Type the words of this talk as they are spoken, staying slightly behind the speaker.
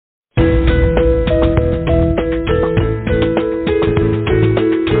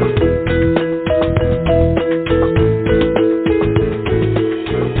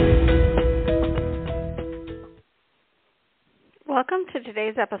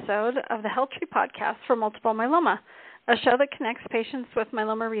episode of the HealthTree podcast for multiple myeloma, a show that connects patients with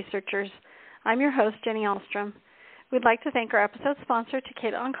myeloma researchers. I'm your host, Jenny Ahlstrom. We'd like to thank our episode sponsor,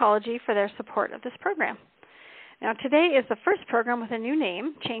 Takeda Oncology, for their support of this program. Now, today is the first program with a new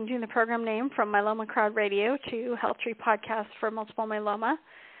name, changing the program name from Myeloma Crowd Radio to HealthTree Podcast for Multiple Myeloma.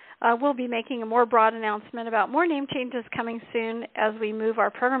 We'll be making a more broad announcement about more name changes coming soon as we move our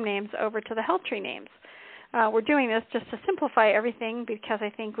program names over to the HealthTree names. We're doing this just to simplify everything because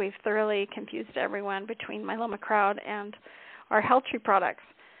I think we've thoroughly confused everyone between Myeloma Crowd and our HealthTree products.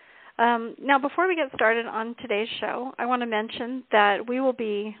 Now, before we get started on today's show, I want to mention that we will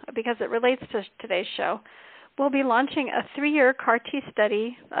be, because it relates to today's show, we'll be launching a 3-year CAR-T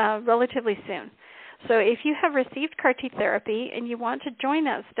study relatively soon. So if you have received CAR-T therapy and you want to join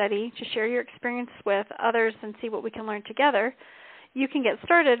that study to share your experience with others and see what we can learn together, you can get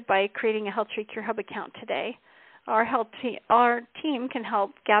started by creating a HealthTree Cure Hub account today. Our team can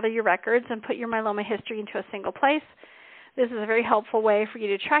help gather your records and put your myeloma history into a single place. This is a very helpful way for you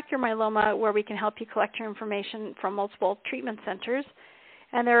to track your myeloma, where we can help you collect your information from multiple treatment centers.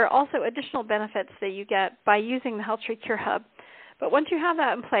 And there are also additional benefits that you get by using the HealthTree Cure Hub. But once you have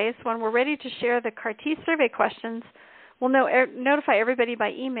that in place, when we're ready to share the CAR-T survey questions, we'll notify everybody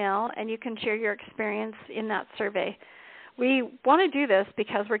by email, and you can share your experience in that survey. We want to do this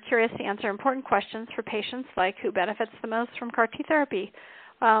because we're curious to answer important questions for patients, like who benefits the most from CAR-T therapy,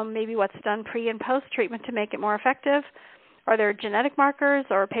 maybe what's done pre- and post-treatment to make it more effective. Are there genetic markers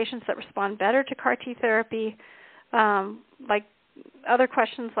or patients that respond better to CAR-T therapy? Like other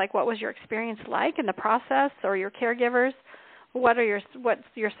questions like what was your experience like in the process, or your caregivers? What your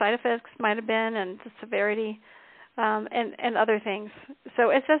side effects might have been and the severity, and other things. So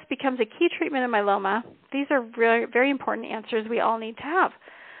as this becomes a key treatment in myeloma, these are really very important answers we all need to have.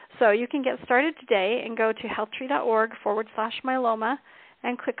 So you can get started today and go to healthtree.org/myeloma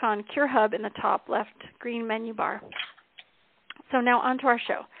and click on Cure Hub in the top left green menu bar. So now on to our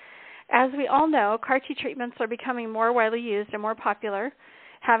show. As we all know, CAR-T treatments are becoming more widely used and more popular,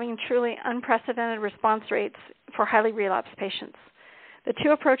 having truly unprecedented response rates for highly relapsed patients. The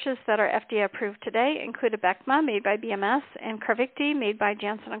 2 approaches that are FDA approved today include Abecma, made by BMS, and Carvykti, made by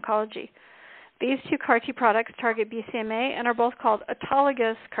Janssen Oncology. These 2 CAR-T products target BCMA and are both called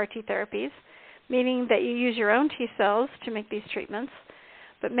autologous CAR-T therapies, meaning that you use your own T cells to make these treatments.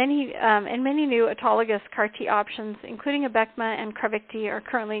 But many new autologous CAR-T options, including Abecma and Carvykti, are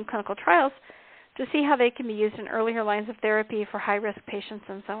currently in clinical trials to see how they can be used in earlier lines of therapy for high-risk patients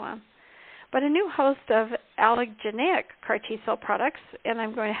and so on. But a new host of allogeneic CAR-T cell products, and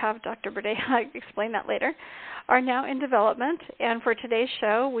I'm going to have Dr. Berdeja explain that later, are now in development. And for today's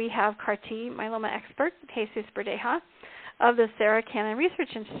show, we have CAR-T myeloma expert, Jesus Berdeja, of the Sarah Cannon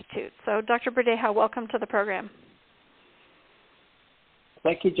Research Institute. So, Dr. Berdeja, welcome to the program.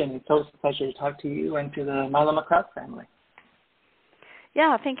 Thank you, Jenny. It's always a pleasure to talk to you and to the Myeloma Crowd family.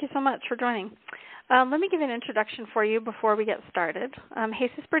 Yeah, thank you so much for joining. Let me give an introduction for you before we get started.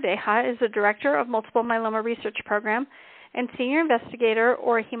 Jesus Berdeja is the Director of Multiple Myeloma Research Program and Senior Investigator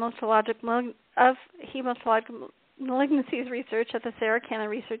or Hematologic Malignancies Research at the Sarah Cannon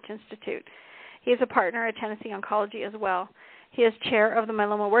Research Institute. He is a partner at Tennessee Oncology as well. He is Chair of the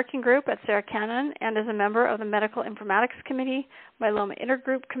Myeloma Working Group at Sarah Cannon and is a member of the Medical Informatics Committee, Myeloma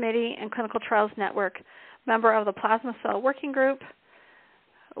Intergroup Committee, and Clinical Trials Network, member of the Plasma Cell Working Group,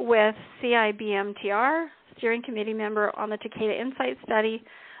 with CIBMTR, steering committee member on the Takeda Insight study,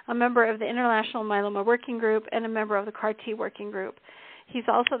 a member of the International Myeloma Working Group, and a member of the CAR-T Working Group. He's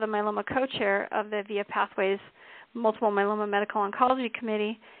also the myeloma co-chair of the Via Pathways Multiple Myeloma Medical Oncology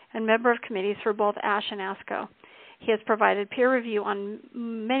Committee and member of committees for both ASH and ASCO. He has provided peer review on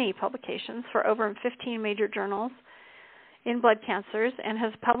many publications for over 15 major journals in blood cancers and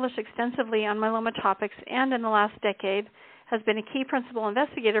has published extensively on myeloma topics, and in the last decade has been a key principal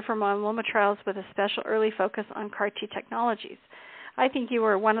investigator for myeloma trials with a special early focus on CAR-T technologies. I think you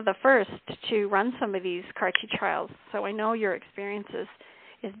were one of the first to run some of these CAR-T trials, so I know your experience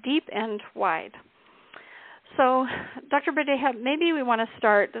is deep and wide. So, Dr. Berdeja, maybe we want to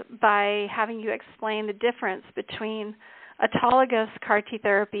start by having you explain the difference between autologous CAR-T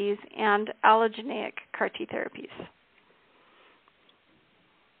therapies and allogeneic CAR-T therapies.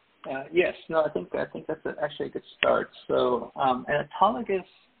 Yes, no, I think that's actually a good start. So, an autologous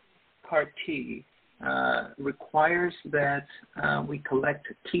CAR-T requires that we collect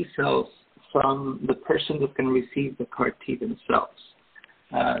T cells from the person that's going to receive the CAR-T themselves.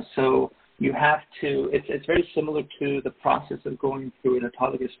 So you have to, it's very similar to the process of going through an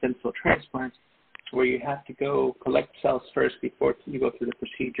autologous stem cell transplant, where you have to go collect cells first before you go through the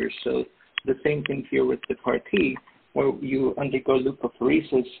procedure. So the same thing here with the CAR-T. where you undergo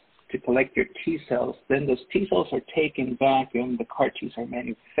leukapheresis to collect your T cells. Then those T cells are taken back and the CAR Ts are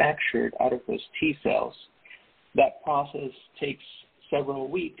manufactured out of those T cells. That process takes several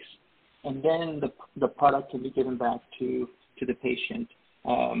weeks, and then the product can be given back to the patient,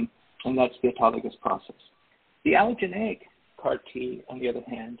 and that's the autologous process. The allogeneic CAR T, on the other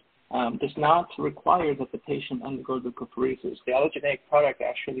hand, does not require that the patient undergo leukapheresis. The allogeneic product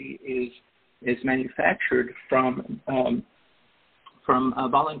actually is manufactured from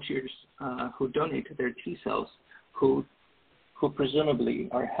volunteers who donated their T cells, who presumably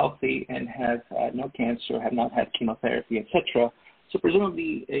are healthy and have no cancer, have not had chemotherapy, etc. So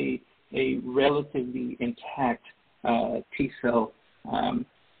presumably a relatively intact T cell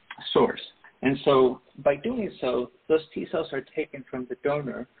source. And so by doing so, those T cells are taken from the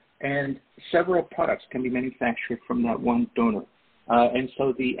donor, and several products can be manufactured from that one donor. And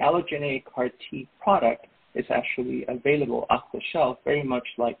so the allogeneic CAR T product is actually available off the shelf, very much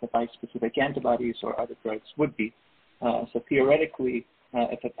like the bispecific antibodies or other drugs would be. So theoretically,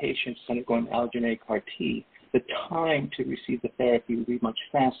 if a patient is undergoing allogeneic CAR T, the time to receive the therapy would be much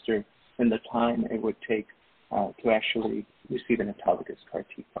faster than the time it would take to actually receive an autologous CAR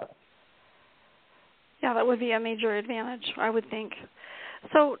T product. Yeah, that would be a major advantage, I would think.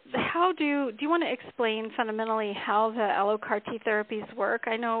 So how do you want to explain fundamentally how the Allo CAR T therapies work?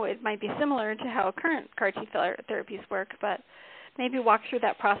 I know it might be similar to how current CAR T therapies work, but maybe walk through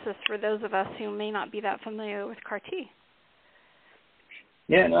that process for those of us who may not be that familiar with CAR T.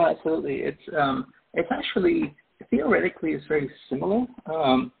 Yeah, no, absolutely. It's actually, theoretically, it's very similar,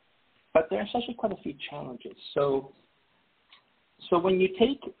 but there's actually quite a few challenges. So when you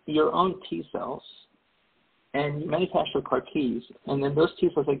take your own T cells and you manufacture CAR Ts, and then those T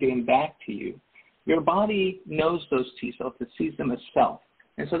cells are getting back to you, your body knows those T cells. It sees them as self.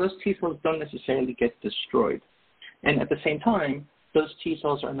 And so those T cells don't necessarily get destroyed. And at the same time, those T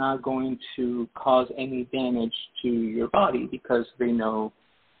cells are not going to cause any damage to your body because they know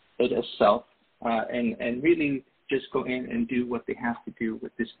it as self, and really just go in and do what they have to do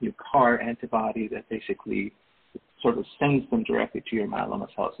with this new CAR antibody that basically sort of sends them directly to your myeloma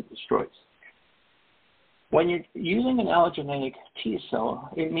cells and destroys. When you're using an allogeneic T cell,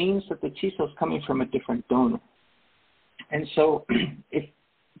 it means that the T cell is coming from a different donor. And so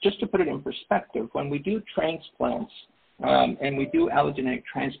just to put it in perspective, when we do transplants and we do allogeneic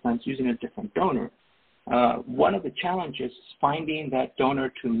transplants using a different donor, one of the challenges is finding that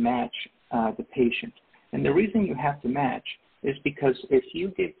donor to match the patient. And the reason you have to match is because if you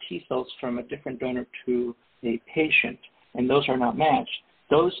give T cells from a different donor to a patient and those are not matched,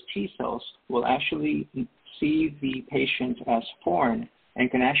 those T cells will actually see the patient as foreign and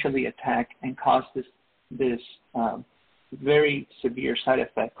can actually attack and cause this very severe side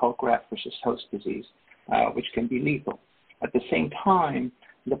effect called graft versus host disease, which can be lethal. At the same time,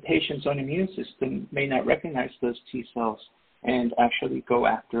 the patient's own immune system may not recognize those T cells and actually go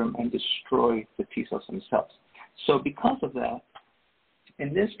after them and destroy the T cells themselves. So because of that,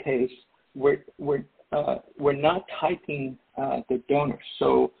 in this case, we're not typing the donor.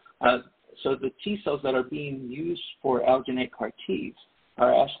 So the T cells that are being used for allogeneic CAR Ts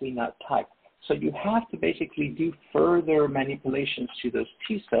are actually not typed. So you have to basically do further manipulations to those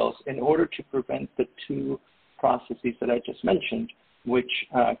T cells in order to prevent the two processes that I just mentioned, which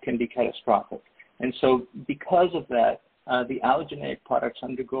can be catastrophic. And so because of that, the allogeneic products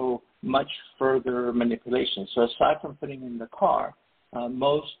undergo much further manipulation. So aside from putting in the CAR,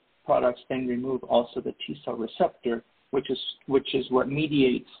 most products then remove also the T cell receptor, which is what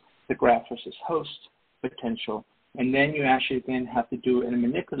mediates the graft versus host potential. And then you actually then have to do and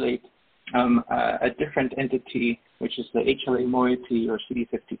manipulate a different entity, which is the HLA moiety or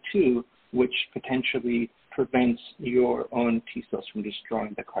CD52, which potentially prevents your own T cells from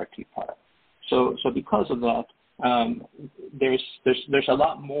destroying the CAR T product. So because of that, there's a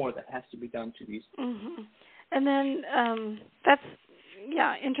lot more that has to be done to these. Mm-hmm. And then that's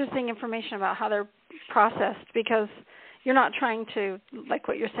interesting information about how they're processed, because you're not trying to, like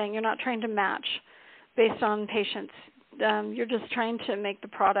what you're saying, you're not trying to match based on patients. You're just trying to make the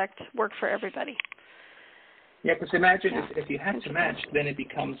product work for everybody. Yeah, because imagine if you have to match, then it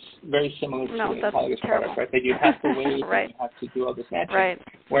becomes very similar to the autologous product, right? That you have to wait right. and you have to do all this matching. Right.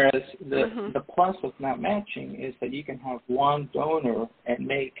 Whereas the plus of not matching is that you can have one donor and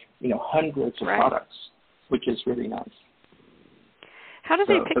make hundreds of products, which is really nice. How do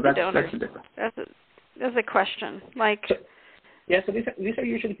they pick the donor? That's the difference. That's a question. So these are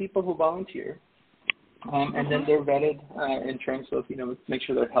usually people who volunteer. And then they're vetted in terms of, make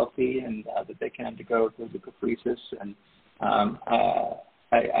sure they're healthy and that they can undergo leukapheresis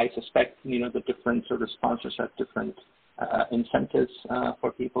I suspect, the different sort of sponsors have different incentives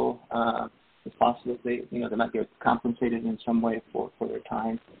for people. It's possible they might get compensated in some way for their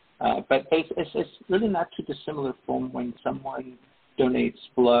time. But it's really not too dissimilar from when someone donates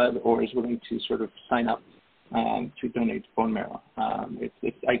blood or is willing to sort of sign up to donate bone marrow. I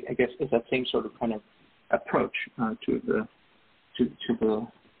guess it's that same sort of kind of approach to the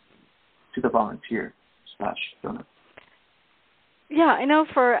volunteer / donor. Yeah, I know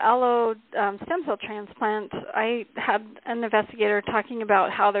for allo stem cell transplant, I had an investigator talking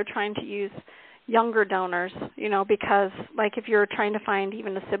about how they're trying to use younger donors, because like if you're trying to find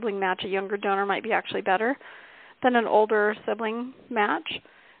even a sibling match, a younger donor might be actually better than an older sibling match.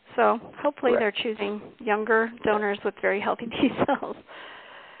 So hopefully Correct. They're choosing younger donors with very healthy T cells.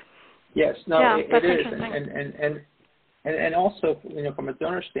 Yes, no, yeah, it is, and also, from a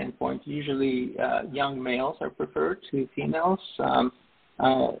donor standpoint, usually young males are preferred to females,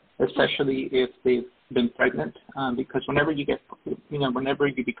 especially if they've been pregnant, because whenever you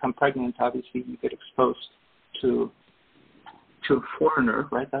become pregnant, obviously you get exposed to a foreigner,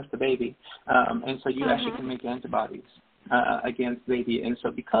 right? That's the baby, and so you actually can make antibodies against the baby, and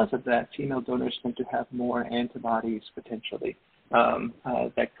so because of that, female donors tend to have more antibodies potentially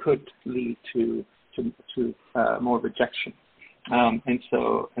that could lead to more rejection, and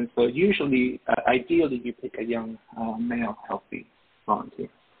so usually, ideally, you pick a young male healthy volunteer.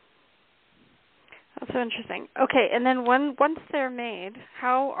 That's so interesting. Okay, and then once they're made,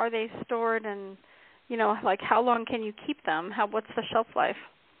 how are they stored, and how long can you keep them? What's the shelf life?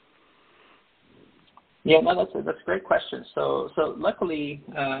 Yeah, no, that's a great question. So luckily,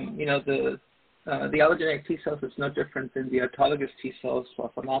 the allogeneic T cells is no different than the autologous T cells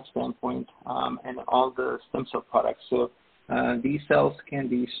from that standpoint, and all the stem cell products. So these cells can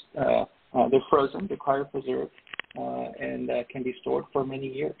be they're frozen, they're cryopreserved, and can be stored for many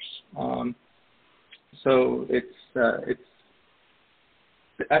years. So the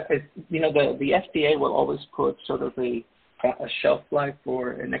FDA will always put sort of a shelf life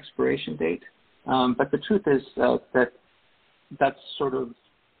or an expiration date, but the truth is that's sort of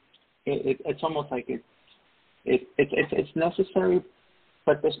it's almost like it's necessary,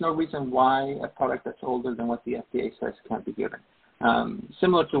 but there's no reason why a product that's older than what the FDA says can't be given.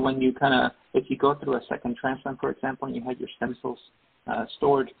 Similar to when if you go through a second transplant, for example, and you had your stem cells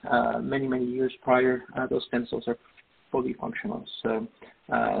stored many years prior, those stem cells are fully functional, so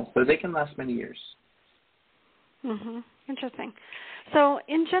they can last many years. Interesting. So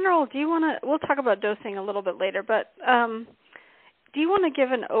in general, we'll talk about dosing a little bit later, but do you want to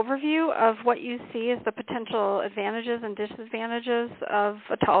give an overview of what you see as the potential advantages and disadvantages of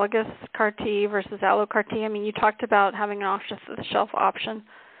autologous CAR T versus allo CAR T? I mean, you talked about having an off-the-shelf option,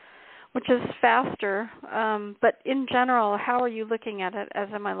 which is faster, but in general, how are you looking at it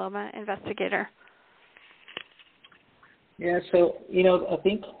as a myeloma investigator? Yeah, so, I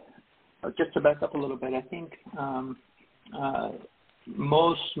think, just to back up a little bit, I think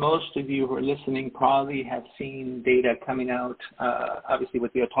most of you who are listening probably have seen data coming out, obviously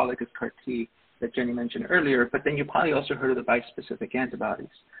with the autologous CAR T that Jenny mentioned earlier, but then you probably also heard of the bispecific antibodies.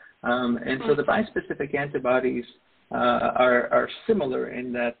 And so the bispecific antibodies are similar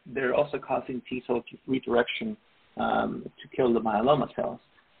in that they're also causing T cell redirection to kill the myeloma cells,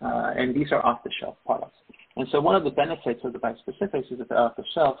 and these are off-the-shelf products. And so one of the benefits of the bispecifics is that they're off the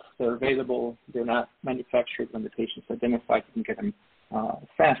shelf, they're available, they're not manufactured when the patient's identified, you can get them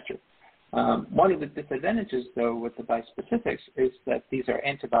faster. One of the disadvantages, though, with the bispecifics is that these are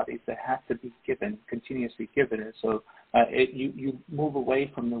antibodies that have to be continuously given. And so you move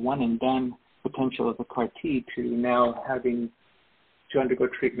away from the one-and-done potential of the CAR T to now having to undergo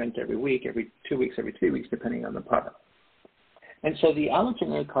treatment every week, every 2 weeks, every 3 weeks, depending on the product. And so the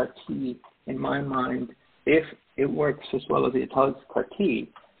allogeneic CAR T, in my mind, if it works as well as the autologous CAR T,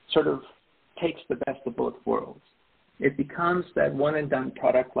 sort of takes the best of both worlds. It becomes that one-and-done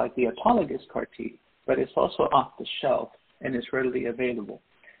product like the autologous CAR T, but it's also off the shelf and is readily available.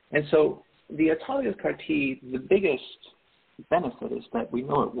 And so the autologous CAR T, the biggest benefit is that we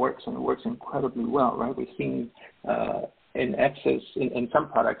know it works, and it works incredibly well, right? We've seen in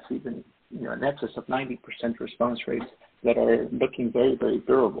some products even in excess of 90% response rates that are looking very, very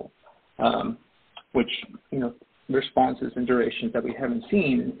durable. Which, responses and durations that we haven't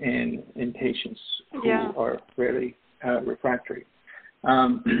seen in patients who are rarely refractory.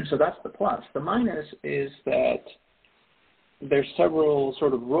 So that's the plus. The minus is that there's several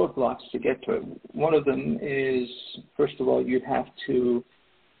sort of roadblocks to get to it. One of them is, first of all, you have to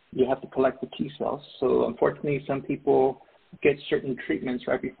collect the T cells. So unfortunately, some people get certain treatments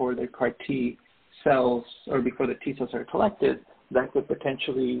right before their CAR T cells or before the T cells are collected, that could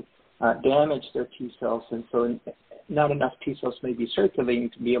potentially damage their T cells, and so not enough T cells may be circulating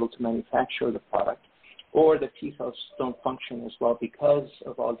to be able to manufacture the product, or the T cells don't function as well because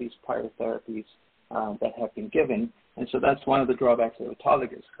of all these prior therapies that have been given. And so that's one of the drawbacks of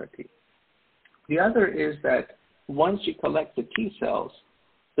autologous CAR T. The other is that once you collect the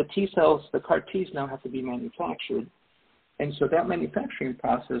CAR Ts now have to be manufactured. And so that manufacturing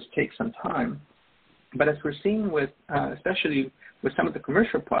process takes some time. But as we're seeing with, especially with some of the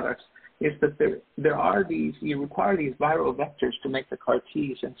commercial products, is that you require these viral vectors to make the CAR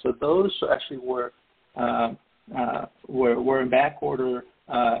Ts. And so those actually were in back order,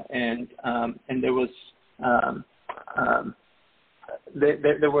 and there was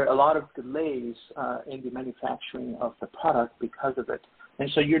there were a lot of delays in the manufacturing of the product because of it. And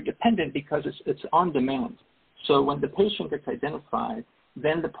so you're dependent because it's on demand. So when the patient gets identified,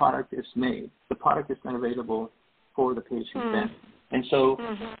 then the product is made. The product is then available for the patient then. And so,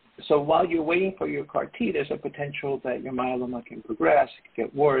 so while you're waiting for your CAR T, there's a potential that your myeloma can progress, it can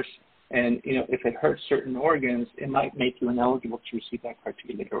get worse, and if it hurts certain organs, it might make you ineligible to receive that CAR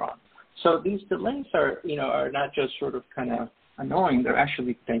T later on. So these delays are not just sort of kind of annoying; they're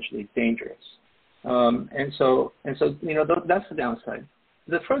actually potentially dangerous. And so that's the downside.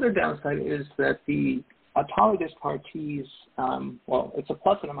 The further downside is that the autologous CAR Ts, it's a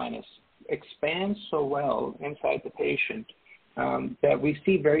plus and a minus, expand so well inside the patient that we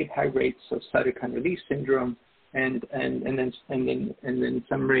see very high rates of cytokine release syndrome and then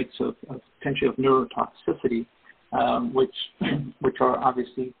some rates of potentially of neurotoxicity, which are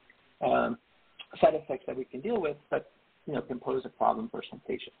obviously side effects that we can deal with, but can pose a problem for some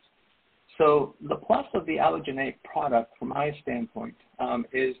patients. So the plus of the allogeneic product, from my standpoint,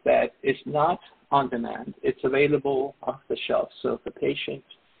 is that it's not on demand. It's available off the shelf. So if the patient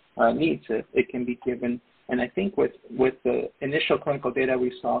needs it, it can be given. And I think with the initial clinical data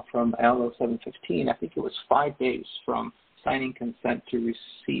we saw from Allo 715, I think it was 5 days from signing consent to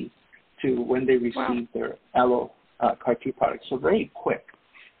when they received their Allo CAR T product. So very quick.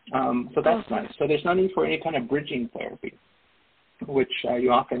 So that's nice. So there's no need for any kind of bridging therapy, which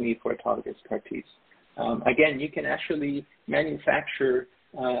you often need for autologous CAR Ts. Again, you can actually manufacture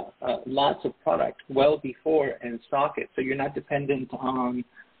lots of product well before and stock it, so you're not dependent on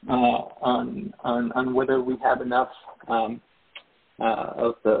whether we have enough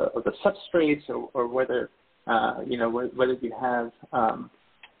of the substrates or whether whether you have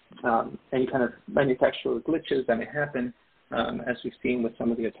any kind of manufacturer glitches that may happen, as we've seen with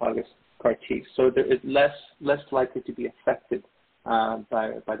some of the autologous CAR Ts. So there is less likely to be affected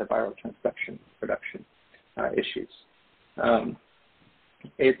by the viral transduction production issues.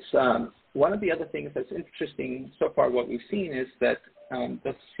 It's one of the other things that's interesting so far. What we've seen is that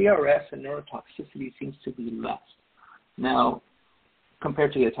the CRS and neurotoxicity seems to be less now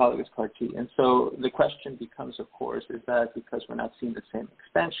compared to the autologous CAR T. And so the question becomes, of course, is that because we're not seeing the same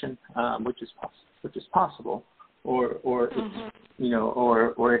expansion, which is possible, or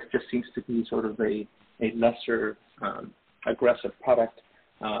it just seems to be sort of a lesser aggressive product.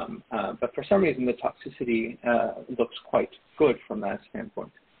 But for some reason, the toxicity looks quite good from that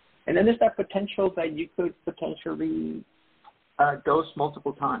standpoint. And then there's that potential that you could potentially dose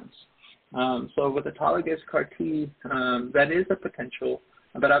multiple times. So with autologous CAR T, that is a potential,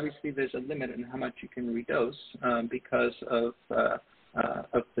 but obviously there's a limit in how much you can redose because of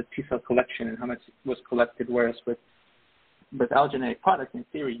the T cell collection and how much was collected, whereas with allogeneic product, in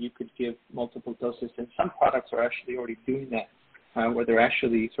theory, you could give multiple doses, and some products are actually already doing that, where they're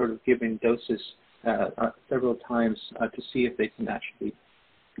actually sort of giving doses several times to see if they can actually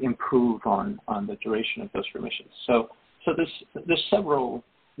improve on the duration of those remissions. So there's several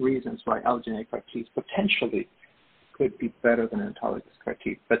reasons why allogeneic CAR Ts potentially could be better than an autologous CAR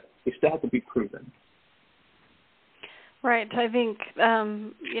T, but they still have to be proven. Right. I think,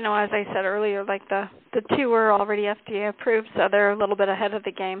 as I said earlier, like the two are already FDA approved, so they're a little bit ahead of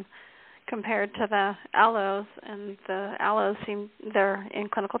the game compared to the Allos, and the Allos they're in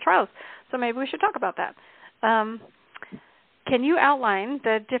clinical trials. So maybe we should talk about that. Can you outline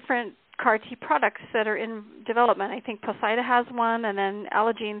the different CAR T products that are in development? I think Poseida has one, and then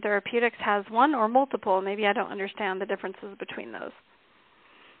Allogene Therapeutics has one or multiple. Maybe I don't understand the differences between those.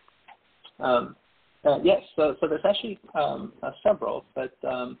 Yes, so there's actually several, but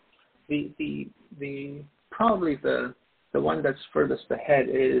the probably the one that's furthest ahead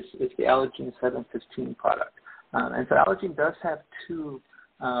is the Allogene 715 product, and so Allogene does have two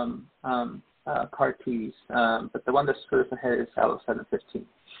CAR Ts, but the one that's furthest ahead is Allo 715.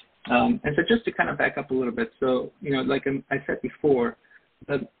 And so just to kind of back up a little bit, so like I said before,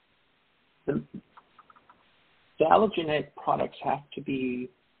 the the allogeneic products have to be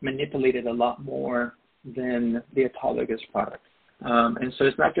manipulated a lot more than the autologous product. And so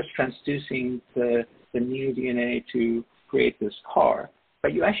it's not just transducing the new DNA to create this CAR,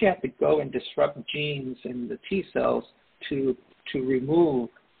 but you actually have to go and disrupt genes in the T cells to remove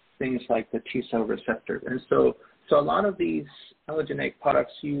things like the T cell receptor. And so a lot of these allogeneic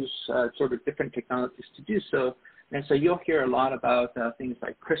products use sort of different technologies to do so. And so you'll hear a lot about things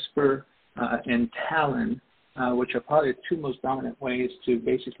like CRISPR and TALEN, which are probably the two most dominant ways to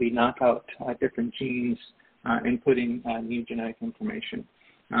basically knock out different genes, including new genetic information.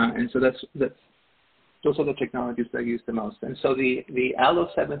 And so those are the technologies that I use the most. And so the Allo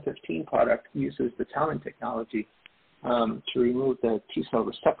 715 product uses the TALEN technology to remove the T cell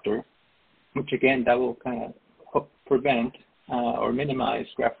receptor, which again, that will kind of prevent or minimize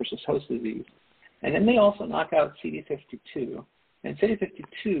graft versus host disease. And then they also knock out CD52. And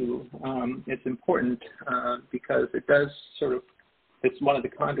CD52 is important because it does it's one of the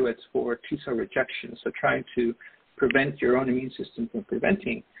conduits for T cell rejection, so trying to prevent your own immune system from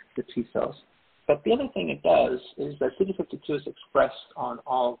preventing the T cells. But the other thing it does is that CD52 is expressed on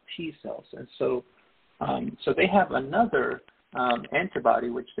all T cells. And so they have another antibody,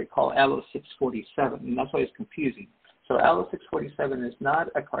 which they call Allo 647, and that's why it's confusing. So Allo 647 is not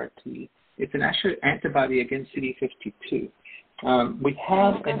a CAR T. It's an actual antibody against CD52. We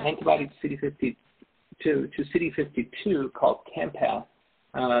have an antibody to CD52 called Campath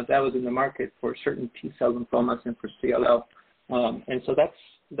that was in the market for certain T-cell lymphomas and for CLL. And so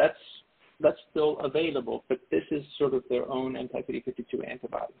that's still available, but this is sort of their own anti-CD52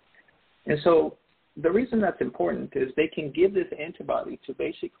 antibody. And so the reason that's important is they can give this antibody to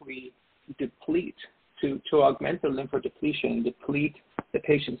basically deplete, to augment the lymphodepletion, deplete the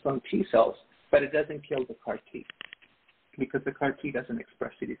patient's own T cells, but it doesn't kill the CAR T because the CAR T doesn't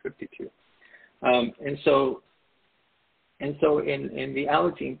express CD52. And so in the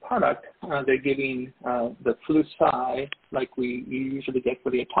Allogene product, they're giving the Flu-Cy like you usually get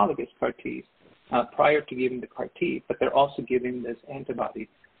for the autologous CAR Ts prior to giving the CAR T, but they're also giving this antibody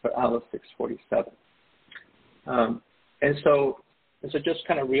for Allo 647. And so just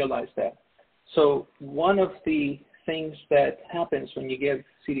kind of realize that. So one of the things that happens when you give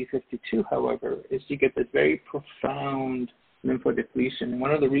CD52, however, is you get this very profound lymphodepletion.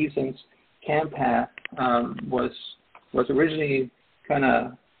 One of the reasons Campath was originally kind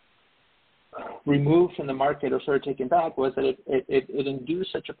of removed from the market or sort of taken back was that it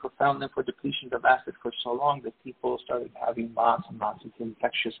induced such a profound lymphodepletion that lasted for so long that people started having lots and lots of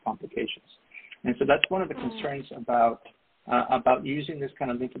infectious complications. And so that's one of the concerns about using this kind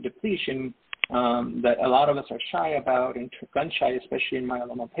of lymphodepletion that a lot of us are shy about and gun shy, especially in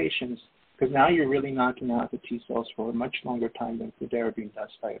myeloma patients, because now you're really knocking out the T cells for a much longer time than fludarabine does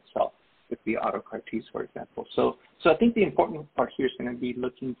by itself with the auto CAR Ts, for example. So I think the important part here is going to be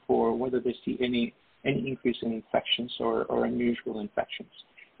looking for whether they see any increase in infections or unusual infections.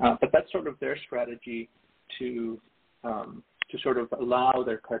 But that's sort of their strategy to sort of allow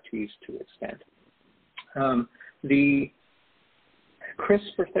their CAR Ts to expand. The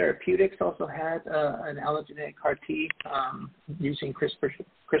CRISPR Therapeutics also had an allogeneic CAR T using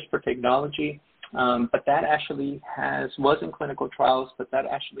CRISPR technology, but that actually was in clinical trials, but that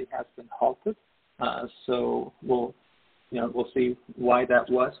actually has been halted. So we'll see why that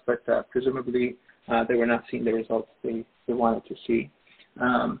was, but presumably they were not seeing the results they wanted to see.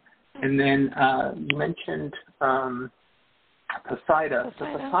 And then you mentioned Poseida. So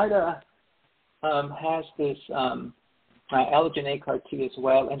Poseida has this allogeneic CAR T as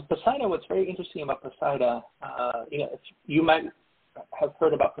well. And Poseida, what's very interesting about Poseida, you might have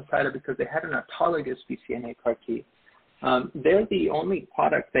heard about Poseida because they had an autologous BCMA CAR T. They're the only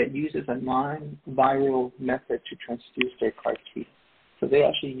product that uses a non-viral method to transduce their CAR T. So they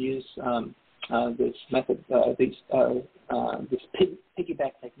actually use this method, this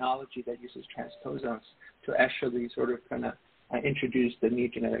piggyback technology that uses transposons to actually sort of kind of introduce the new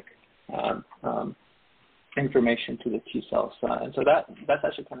genetic information to the T cells, and so that's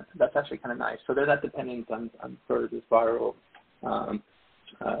actually kind of nice. So they're not dependent on sort of this viral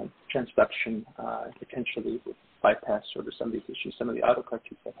transduction, potentially would bypass sort of some of these issues, some of the auto CAR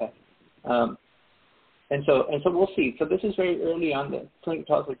Ts have had. And so we'll see. So this is very early on. The clinical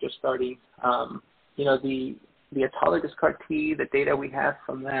trials are just starting. The autologous CAR T, the data we have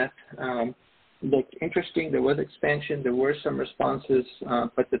from that looked interesting. There was expansion. There were some responses,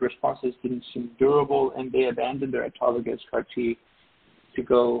 but the responses didn't seem durable, and they abandoned their autologous CAR T to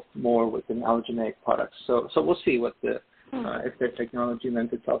go more with an allogeneic product. So we'll see what if their technology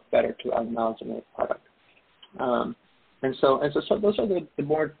lends itself better to an allogeneic product. so those are the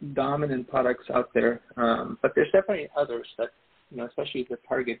more dominant products out there. But there's definitely others that, especially that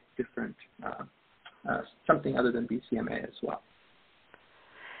target different, something other than BCMA as well.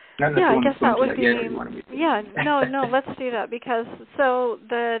 Yeah, I guess that would be. Yeah, no, let's do that because so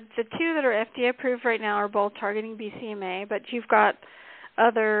the two that are FDA approved right now are both targeting BCMA, but you've got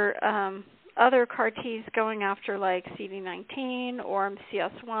other CAR Ts going after like CD19 or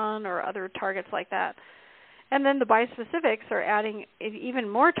CS1 or other targets like that. And then the bispecifics are adding even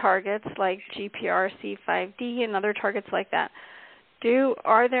more targets like GPRC5D and other targets like that.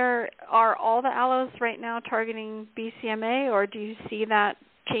 Are all the allos right now targeting BCMA, or do you see that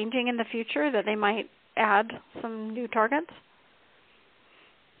changing in the future, that they might add some new targets?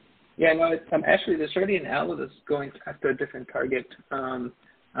 Yeah, no, actually there's already an allo that's going after a different target, and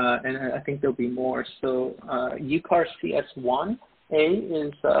I think there'll be more. So UCAR-CS1A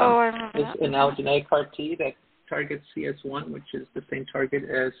is an allogeneic CAR T that targets CS1, which is the same target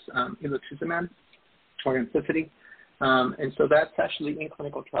as ilotuzumab or Imlicity. And so that's actually in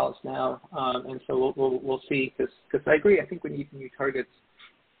clinical trials now, and so we'll see, because I agree. I think when you can use targets,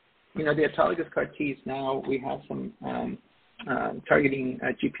 the autologous CAR Ts now, we have some targeting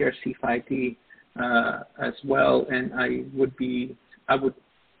GPRC5D as well, and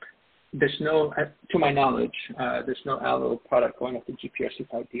there's no, to my knowledge, there's no allo product going after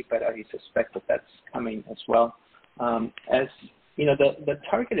GPRC5D, but I suspect that that's coming as well. As the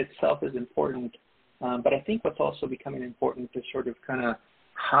target itself is important. But I think what's also becoming important is sort of kind of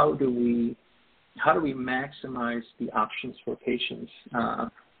how do we maximize the options for patients?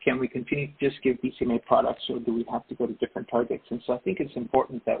 Can we continue to just give BCMA products, or do we have to go to different targets? And so I think it's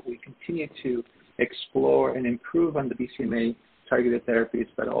important that we continue to explore and improve on the BCMA targeted therapies,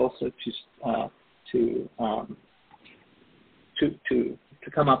 but also to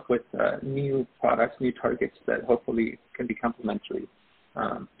come up with new products, new targets that hopefully can be complementary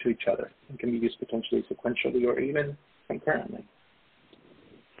to each other and can be used potentially sequentially or even concurrently.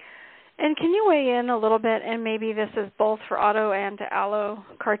 And can you weigh in a little bit, and maybe this is both for auto and allo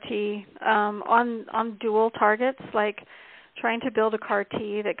CAR T, on dual targets, like trying to build a CAR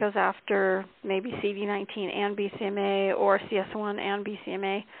T that goes after maybe CD19 and BCMA or CS1 and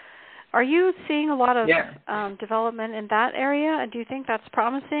BCMA? Are you seeing a lot of development in that area? Do you think that's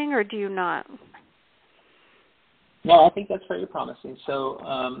promising, or do you not? No, I think that's very promising. So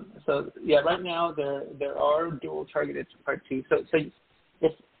right now there are dual targeted CAR T. So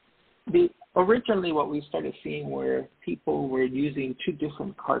originally what we started seeing were people were using two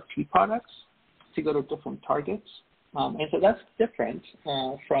different CAR T products to go to different targets, and so that's different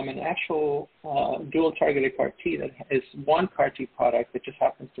from an actual dual targeted CAR T that is one CAR T product that just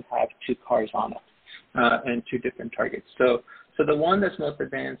happens to have two CARs on it and two different targets. So the one that's most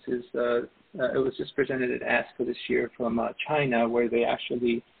advanced is it was just presented at ASCO this year from China, where they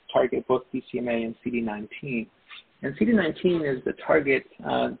actually target both BCMA and CD19. And CD19 is the target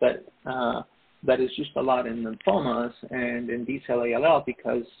that is used a lot in lymphomas and in B-cell ALL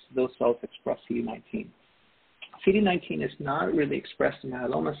because those cells express CD19. CD19 is not really expressed in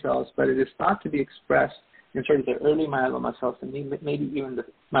myeloma cells, but it is thought to be expressed in sort of the early myeloma cells and maybe even the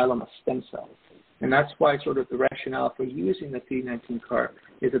myeloma stem cells. And that's why sort of the rationale for using the CD19 CAR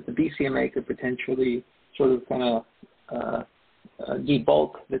is that the BCMA could potentially sort of kind of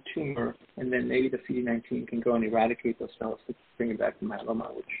debulk the tumor, and then maybe the CD19 can go and eradicate those cells to bring it back to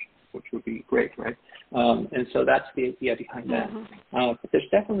myeloma, which would be great, right? And so that's the idea behind that. But there's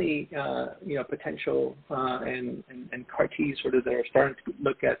definitely potential and CAR T sort of that are starting to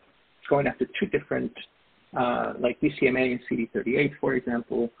look at going after two different like BCMA and CD38, for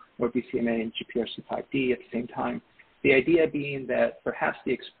example, or BCMA and GPRC5D at the same time. The idea being that perhaps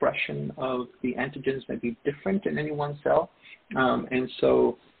the expression of the antigens may be different in any one cell, and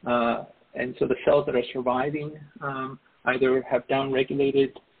so the cells that are surviving either have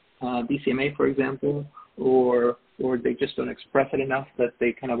downregulated BCMA, for example, or they just don't express it enough that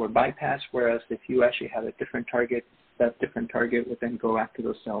they kind of were bypassed. Whereas if you actually have a different target, that different target would then go after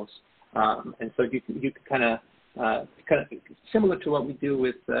those cells, and so you can kind of similar to what we do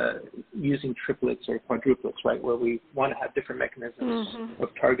with using triplets or quadruplets, right, where we want to have different mechanisms of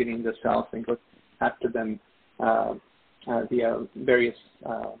targeting the cells and go after them via various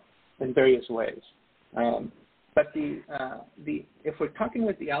ways. But if we're talking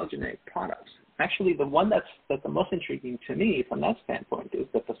with the allogeneic products, actually the one that's the most intriguing to me from that standpoint is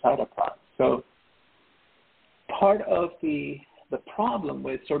the Posada product. So part of the problem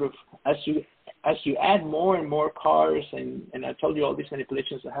with sort of as you add more and more CARs and I told you all these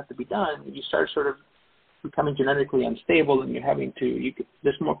manipulations that have to be done, you start sort of becoming genetically unstable, and you're having to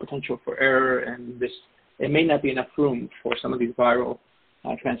there's more potential for error, and it may not be enough room for some of these viral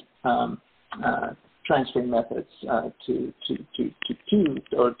transferring methods to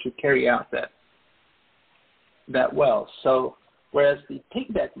or to carry out that well. So whereas the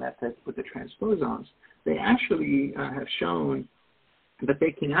piggyback method with the transposons, they actually have shown that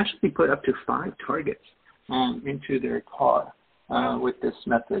they can actually put up to 5 targets into their CAR with this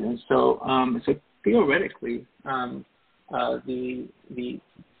method. And so theoretically, the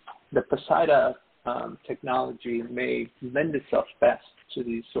Poseida technology may lend itself best to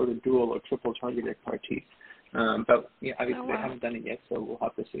these sort of dual or triple targeted CAR Ts. But obviously they haven't done it yet, so we'll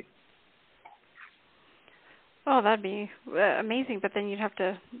have to see. Oh, that'd be amazing. But then you'd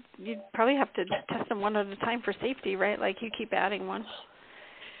probably have to test them one at a time for safety, right? Like you keep adding one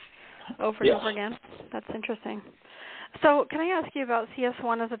over and over again. That's interesting. So can I ask you about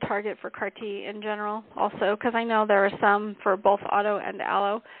CS1 as a target for CAR T in general also? Because I know there are some for both auto and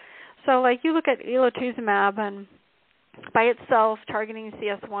allo. So like you look at elotuzumab, and by itself targeting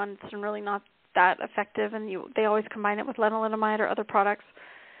CS1, it's really not that effective, and they always combine it with lenalidomide or other products.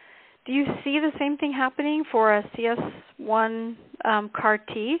 Do you see the same thing happening for a CS1 CAR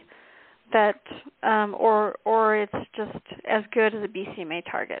T, that or it's just as good as a BCMA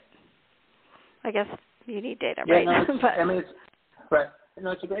target? I guess you need data, right?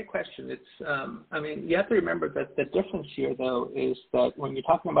 No, it's a great question. It's, you have to remember that the difference here, though, is that when you're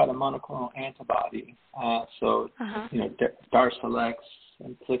talking about a monoclonal antibody, Darzalex,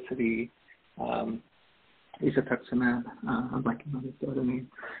 Simplicity, isatuximab, I'm blanking on the other name.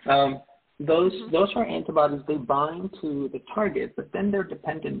 Those are antibodies. They bind to the target, but then they're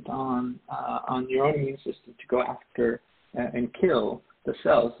dependent on your own immune system to go after and kill the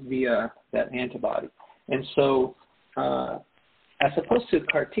cells via that antibody. And so, as opposed to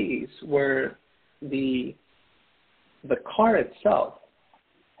CAR Ts, where the CAR itself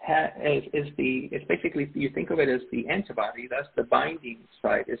is basically, you think of it as the antibody. That's the binding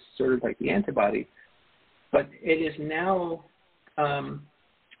site. It's sort of like the antibody, but it is now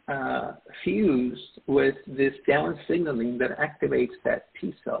fused with this down signaling that activates that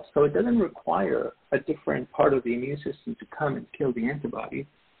T cell. So it doesn't require a different part of the immune system to come and kill the antibody.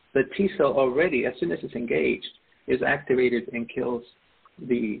 The T cell already, as soon as it's engaged, is activated and kills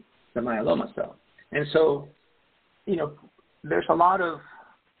the myeloma cell. And so, there's a lot of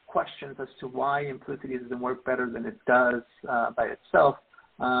questions as to why Simplicity doesn't work better than it does by itself.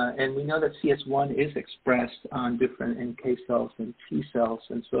 And we know that CS1 is expressed on different NK cells and T cells.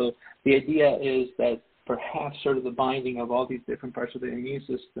 And so the idea is that perhaps sort of the binding of all these different parts of the immune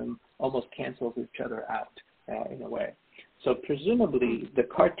system almost cancels each other out in a way. So presumably the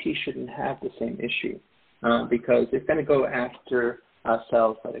CAR T shouldn't have the same issue because it's going to go after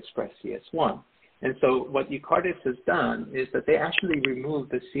cells that express CS1. And so what Eucardis has done is that they actually remove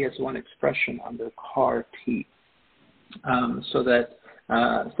the CS1 expression on the CAR T so that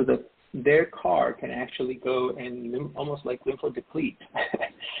their CAR can actually go and almost like lymphodeplete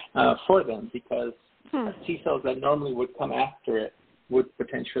for them, because T cells that normally would come after it would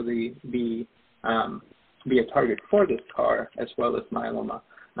potentially be a target for this CAR as well as myeloma.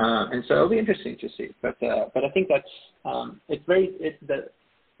 And so it'll be interesting to see. But I think that's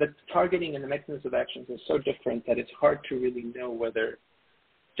the targeting and the mechanisms of actions is so different that it's hard to really know whether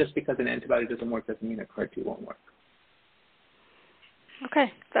just because an antibody doesn't work doesn't mean a CAR T won't work.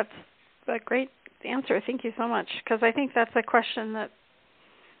 Okay, that's a great answer. Thank you so much, because I think that's a question that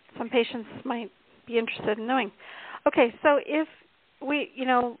some patients might be interested in knowing. Okay, so if we,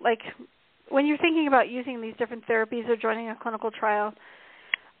 when you're thinking about using these different therapies or joining a clinical trial,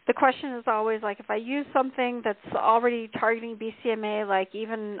 the question is always if I use something that's already targeting BCMA, like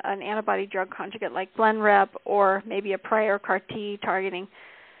even an antibody drug conjugate like Blenrep or maybe a prior CAR T targeting,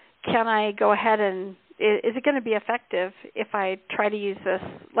 can I go ahead and is it going to be effective if I try to use this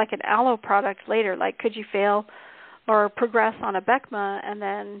like an Allo product later? Like, could you fail or progress on Abecma and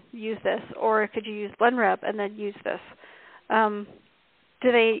then use this? Or could you use Blenrep and then use this?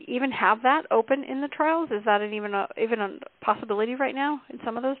 Do they even have that open in the trials? Is that even a possibility right now in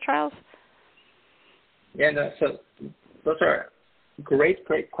some of those trials? Yeah, no, so those are great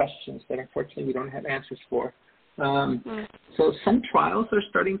questions that unfortunately we don't have answers for. So some trials are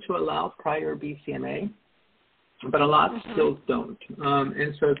starting to allow prior BCMA, but a lot still don't.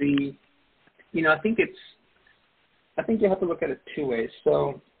 And so I think you have to look at it two ways.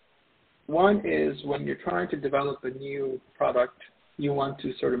 So one is when you're trying to develop a new product, you want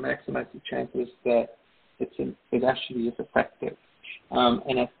to sort of maximize the chances that it actually is effective.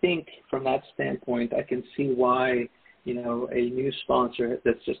 And I think from that standpoint, I can see why, a new sponsor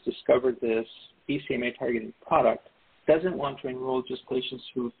that's just discovered this BCMA targeting product doesn't want to enroll just patients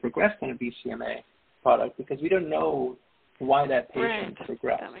who progressed on a BCMA product because we don't know why that patient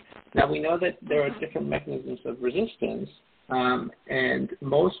progressed. Now, we know that there are different mechanisms of resistance, and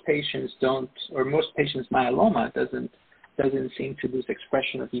most patients myeloma doesn't seem to lose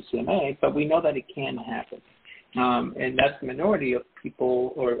expression of BCMA, but we know that it can happen. And that's the minority of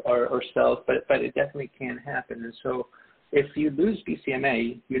people or cells, but it definitely can happen. And so if you lose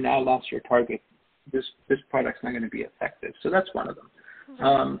BCMA, you now lost your target. This product's not going to be effective. So that's one of them.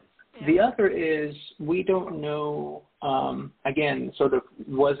 The other is we don't know, again, sort of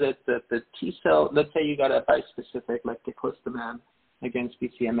was it that the T cell, let's say you got a bispecific like teclistamab against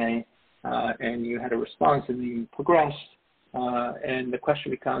BCMA, and you had a response and you progressed, and the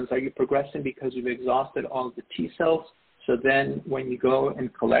question becomes, are you progressing because you've exhausted all the T cells? So then when you go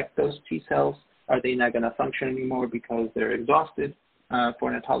and collect those T cells, are they not going to function anymore because they're exhausted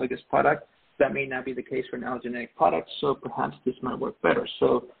for an autologous product? That may not be the case for an allogeneic product, so perhaps this might work better.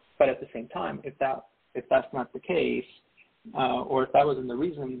 So, but at the same time, if that's not the case, or if that wasn't the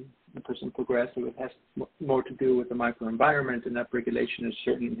reason the person progressed, it has more to do with the microenvironment and upregulation of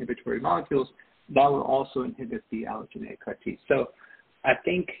certain inhibitory molecules, that will also inhibit the allogeneic CAR T. So I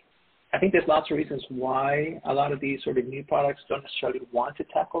think there's lots of reasons why a lot of these sort of new products don't necessarily want to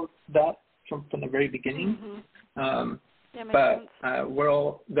tackle that from the very beginning. But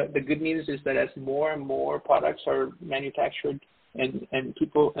the good news is that as more and more products are manufactured and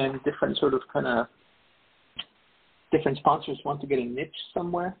people and different sort of different sponsors want to get a niche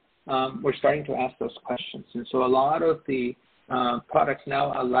somewhere, we're starting to ask those questions. And so a lot of the products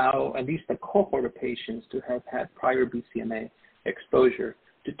now allow at least a cohort of patients to have had prior BCMA exposure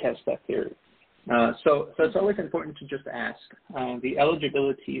to test that theory. So it's always important to just ask. The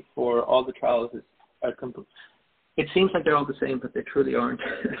eligibility for all the trials are complete. It seems like they're all the same, but they truly aren't.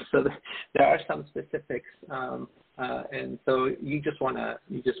 So there are some specifics, and so you just want to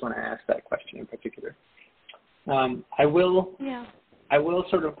ask that question in particular. I will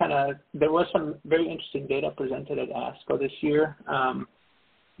sort of there was some very interesting data presented at ASCO this year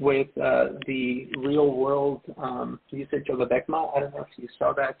with the real world usage of Abecma. I don't know if you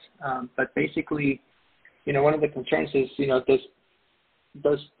saw that, but basically, one of the concerns is,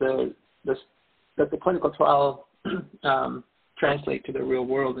 does the clinical trial translate to the real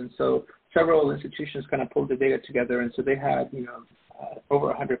world? And so several institutions kind of pulled the data together, and so they had over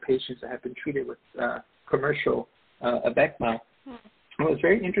 100 patients that have been treated with commercial Abecma. And what's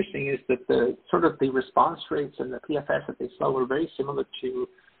very interesting is that the response rates and the PFS that they saw were very similar to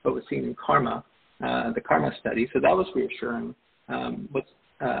what was seen in the KarMMa study. So that was reassuring. What's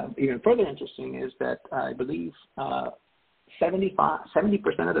even further interesting is that I believe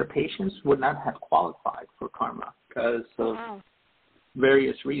 70% of their patients would not have qualified for KarMMa because of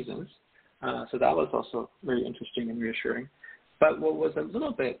various reasons. So that was also very interesting and reassuring. But what was a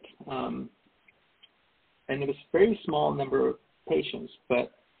little bit, and it was a very small number of patients,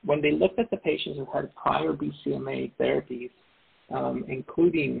 but when they looked at the patients who had prior BCMA therapies,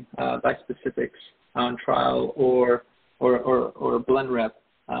 including bispecifics on trial or Blenrep,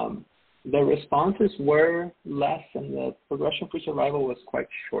 the responses were less and the progression-free survival was quite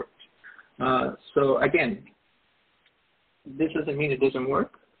short. So again, this doesn't mean it doesn't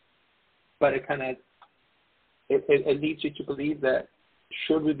work, but it leads you to believe that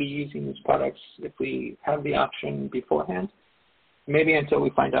should we be using these products if we have the option beforehand? Maybe until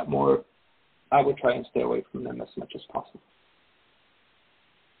we find out more, I would try and stay away from them as much as possible.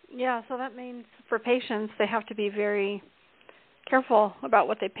 Yeah, so that means for patients, they have to be very careful about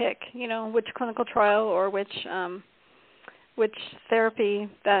what they pick, which clinical trial or which therapy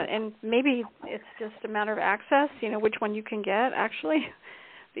and maybe it's just a matter of access, which one you can get actually,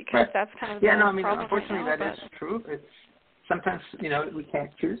 because that's kind of the problem. Unfortunately that is true. It's sometimes, we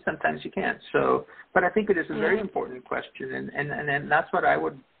can't choose, sometimes you can't. So, but I think it is a very important question, and that's what I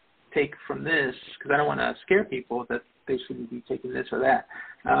would take from this, because I don't want to scare people that they shouldn't be taking this or that,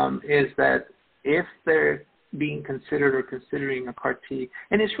 is that if they're being considered or considering a CAR T,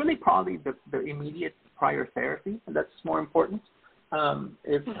 and it's really probably the immediate prior therapy that's more important.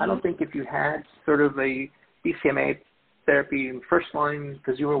 I don't think if you had sort of a BCMA therapy in first line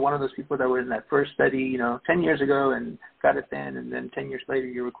because you were one of those people that were in that first study, 10 years ago and got it then, and then 10 years later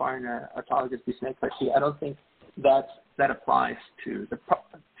you're requiring an autologous BCMA CAR T. I don't think that applies to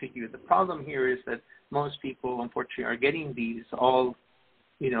you. The problem here is that most people, unfortunately, are getting these all,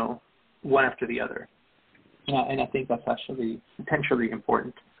 one after the other. And I think that's actually potentially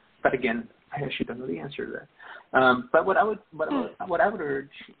important. But again, I actually don't know the answer to that. But what I would urge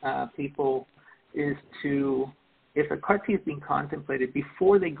people is to, if a CAR T is being contemplated,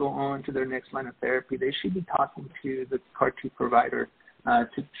 before they go on to their next line of therapy, they should be talking to the CAR T provider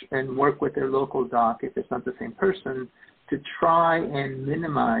and work with their local doc if it's not the same person to try and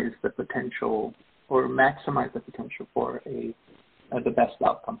minimize the potential or maximize the potential for the best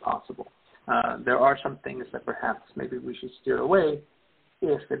outcome possible. There are some things that perhaps maybe we should steer away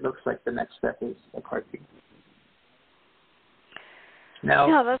if it looks like the next step is a CAR T. Now,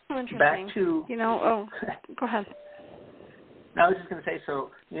 yeah, that's so interesting. Back to go ahead. I was just going to say, so,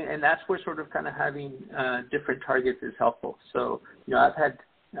 and that's where sort of kind of having different targets is helpful. So, I've had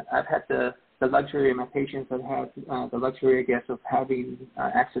the luxury, and my patients have had the luxury, I guess, of having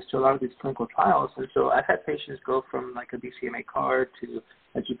access to a lot of these clinical trials. And so I've had patients go from like a BCMA CAR to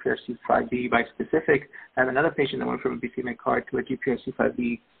a GPRC5D bispecific. I have another patient that went from a BCMA CAR to a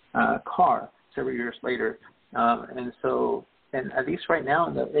GPRC5D CAR several years later. And at least right now,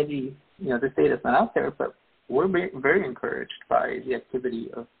 in the early, this data is not out there, but we're very encouraged by the activity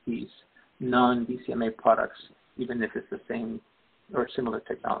of these non-BCMA products, even if it's the same or similar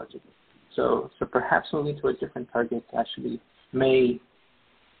technology. So perhaps moving to a different target actually may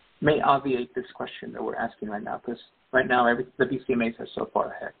obviate this question that we're asking right now, because right now the BCMAs are so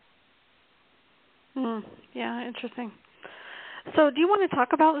far ahead. Yeah, interesting. So do you want to talk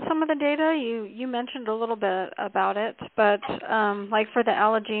about some of the data? You mentioned a little bit about it, but like for the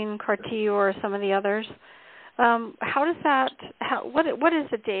allogene CAR T or some of the others, what is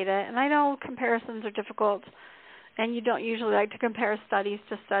the data? And I know comparisons are difficult, and you don't usually like to compare studies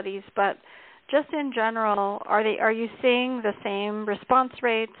to studies, but just in general, are you seeing the same response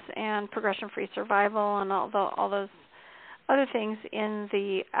rates and progression-free survival and all those other things in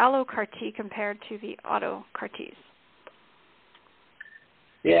the Allo CAR T compared to the auto CAR Ts?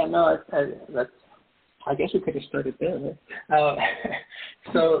 Yeah, no, I guess we could have started there. Right?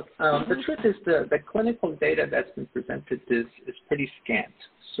 The truth is the clinical data that's been presented is pretty scant.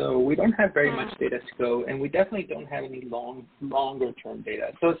 So we don't have very much data to go, and we definitely don't have any longer-term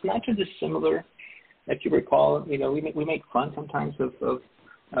data. So it's not too dissimilar. If you recall, we make fun sometimes of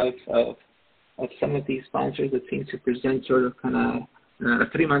some of these sponsors that seem to present sort of kind of a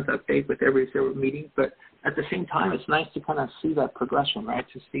 3-month update with every meeting, but at the same time, it's nice to kind of see that progression, right?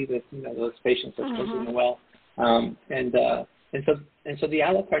 To see that those patients are still doing well, and so the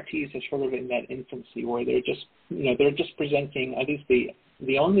Allo CAR Ts are sort of in that infancy where they're just presenting at least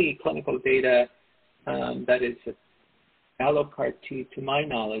the only clinical data that is Allo CAR T to my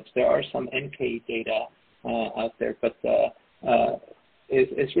knowledge. There are some NK data out there, but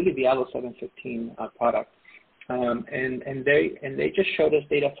it's really the Allo 715 product, and they just showed us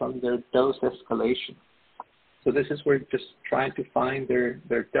data from their dose escalation. So this is where just trying to find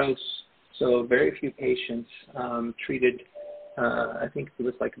their dose. So very few patients treated. I think it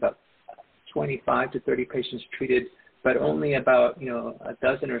was like about 25 to 30 patients treated, but only about a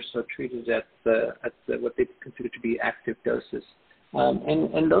dozen or so treated at what they consider to be active doses.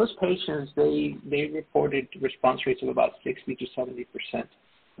 And those patients they reported response rates of about 60 to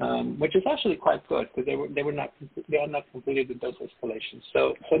 70%, which is actually quite good because they had not completed the dose escalation.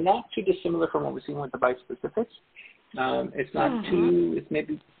 So not too dissimilar from what we've seen with the bispecifics. It's not too. It's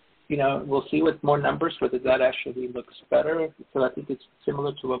maybe we'll see with more numbers whether that actually looks better. So I think it's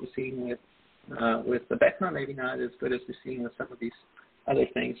similar to what we're seeing with the Abecma, maybe not as good as we're seeing with some of these other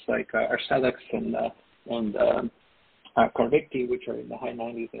things like Arcellx and Carvykti, which are in the high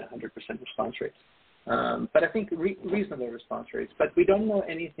 90s and 100% response rates. But I think reasonable response rates. But we don't know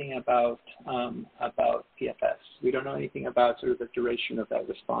anything about PFS. We don't know anything about sort of the duration of that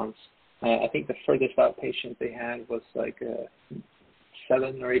response. I think the furthest out patient they had was like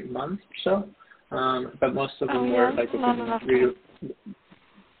 7 or 8 months or so. But most of them were like within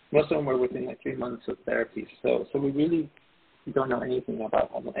most of them were within like 3 months of therapy. So we really don't know anything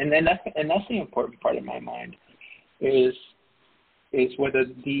about them. And that's the important part in my mind is whether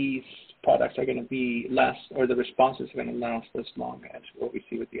these products are going to be last, or the responses are going to last as long as what we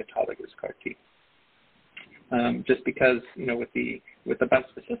see with the autologous CAR T. Just because with the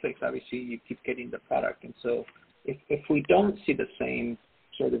bispecifics, obviously you keep getting the product, and so if we don't see the same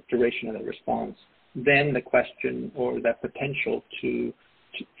sort of duration of the response, then the question or that potential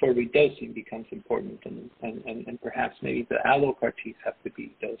for redosing becomes important, and perhaps maybe the Allo CAR Ts have to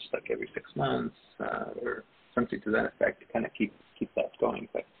be dosed like every 6 months or something to that effect to kind of keep that going.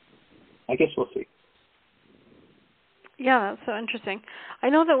 But I guess we'll see. Yeah, that's so interesting. I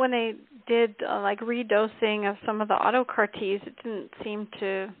know that when they did like redosing of some of the auto CAR Ts, it didn't seem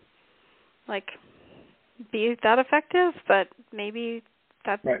to like be that effective, but maybe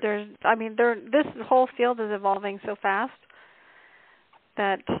that right. This whole field is evolving so fast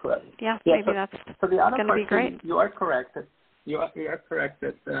that maybe that's going to be great. You are correct. You are correct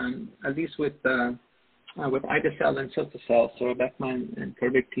that at least with with ide-cel and cilta-cel, so Abecma and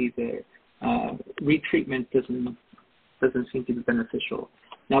Carvykti, the retreatment doesn't seem to be beneficial.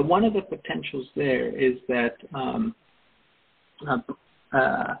 Now, one of the potentials there is that,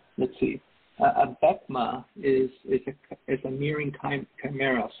 Abecma is a mirroring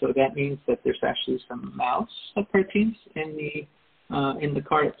chimera, so that means that there's actually some mouse proteins in the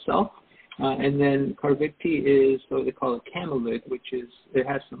CAR itself, and then Carvykti is what they call a camelid, which is it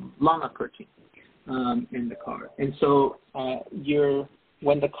has some llama protein in the CAR, and so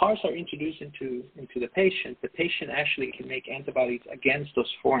when the CARs are introduced into the patient actually can make antibodies against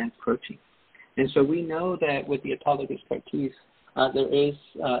those foreign proteins, and so we know that with the autologous CAR-Ts, there is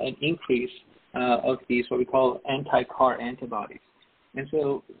an increase of these what we call anti-CAR antibodies. And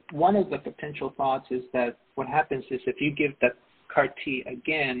so one of the potential thoughts is that what happens is if you give that CAR-T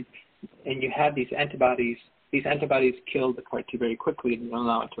again and you have these antibodies kill the CAR-T very quickly and don't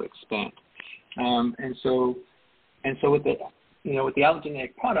allow it to expand. And so with the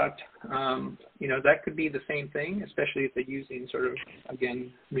allogeneic product, that could be the same thing, especially if they're using sort of,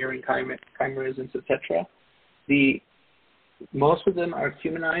 again, mirroring chimerisms, etc. Most of them are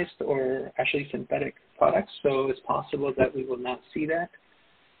humanized or actually synthetic products, so it's possible that we will not see that.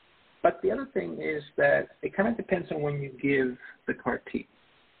 But the other thing is that it kind of depends on when you give the CAR-T.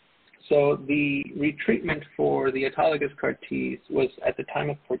 So the retreatment for the autologous CAR-Ts was at the time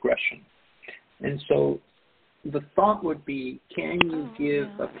of progression. And so the thought would be, can you give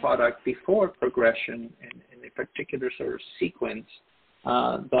a product before progression in a particular sort of sequence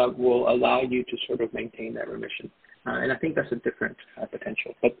that will allow you to sort of maintain that remission? And I think that's a different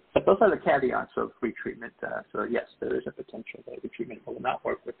potential. But those are the caveats of retreatment. So yes, there is a potential that retreatment will not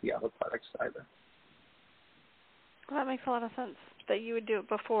work with the other products either. Well, that makes a lot of sense that you would do it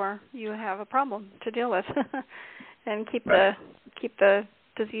before you have a problem to deal with and keep the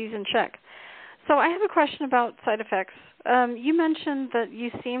disease in check. So I have a question about side effects. You mentioned that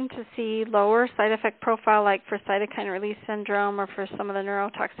you seem to see lower side effect profile, like for cytokine release syndrome or for some of the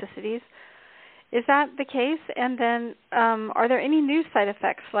neurotoxicities. Is that the case? And then are there any new side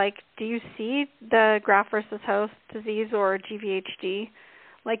effects? Like, do you see the graft versus host disease or GVHD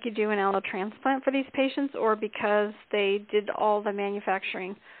like you do in allotransplant for these patients, or because they did all the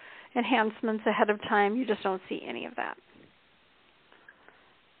manufacturing enhancements ahead of time, you just don't see any of that?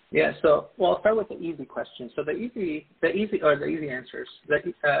 Yeah, so I'll start with the easy question. So the easy answers.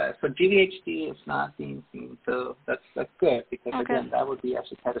 So GVHD is not being seen, so that's good because again that would be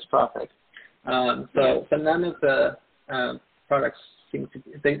actually catastrophic. So none of the products seem to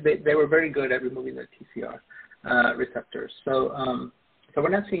they were very good at removing the TCR receptors. So we're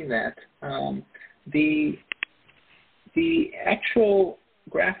not seeing that. The actual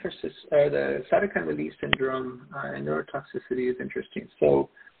graft versus the cytokine release syndrome and neurotoxicity is interesting. So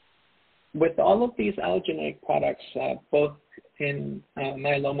with all of these allogeneic products, both in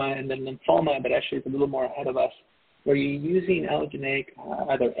myeloma and then lymphoma, but actually it's a little more ahead of us, where you're using allogeneic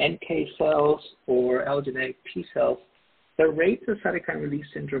either NK cells or allogeneic T cells, the rates of cytokine release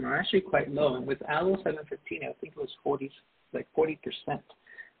syndrome are actually quite low. And with Allo 715, I think it was 40%.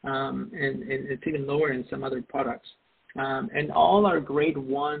 And it's even lower in some other products. And all are grade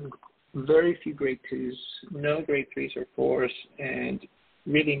 1, very few grade 2s, no grade 3s or 4s, and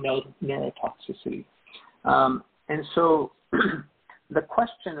really no neurotoxicity. And so the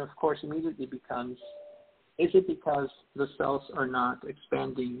question, of course, immediately becomes, is it because the cells are not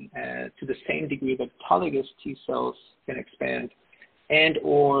expanding to the same degree that autologous T cells can expand, and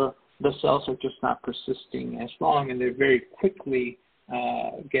or the cells are just not persisting as long and they very quickly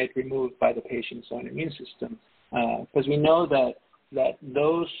get removed by the patient's own immune system? Because we know that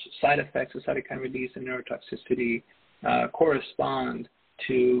those side effects of cytokine release and neurotoxicity correspond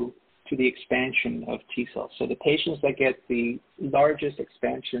to the expansion of T cells. So the patients that get the largest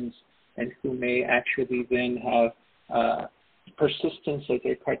expansions and who may actually then have persistence of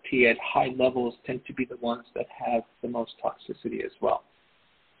their CAR-T at high levels tend to be the ones that have the most toxicity as well.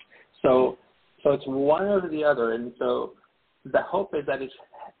 So it's one or the other, and so the hope is that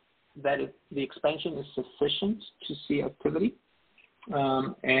the expansion is sufficient to see activity,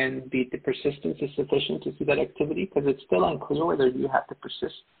 and the persistence is sufficient to see that activity, because it's still unclear whether you have to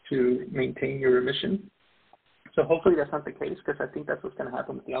persist to maintain your remission. So hopefully that's not the case, because I think that's what's going to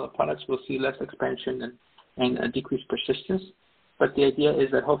happen with the Allo products. We'll see less expansion and a decreased persistence. But the idea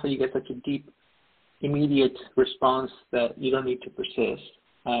is that hopefully you get such a deep, immediate response that you don't need to persist.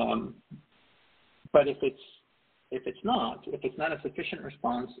 But if it's not a sufficient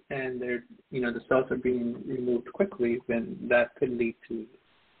response and the cells are being removed quickly, then that could lead to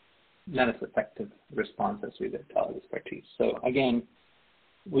not as effective response as we did autologous CAR-T. So again,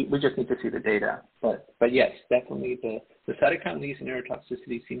 we just need to see the data. But yes, definitely the cytokine release and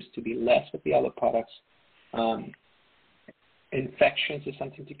neurotoxicity seems to be less with the Allo products. Infections is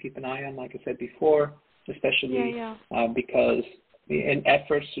something to keep an eye on, like I said before, especially because in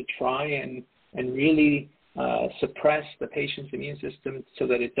efforts to try and really suppress the patient's immune system so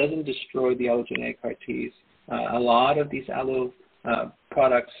that it doesn't destroy the allogeneic CAR Ts. A lot of these Allo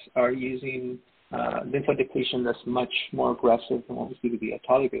products are using lymphodepletion that's much more aggressive than what we see with the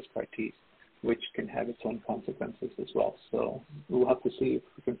autologous CAR Ts, which can have its own consequences as well. So we'll have to see if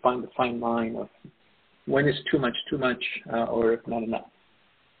we can find the fine line of when is too much, or if not enough.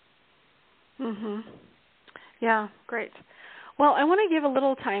 Yeah, great. Well, I want to give a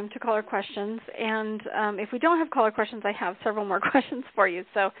little time to caller questions, and if we don't have caller questions, I have several more questions for you.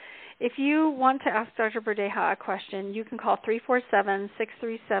 So if you want to ask Dr. Berdeja a question, you can call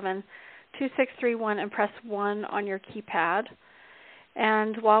 347-637-2631 and press 1 on your keypad.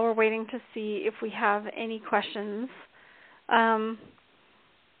 And while we're waiting to see if we have any questions,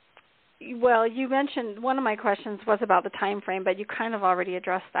 well, you mentioned one of my questions was about the time frame, but you kind of already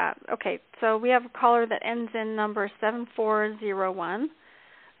addressed that. Okay, so we have a caller that ends in number 7401.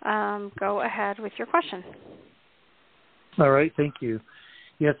 Go ahead with your question. All right, thank you.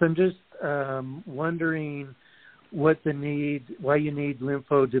 Yes, I'm just wondering why you need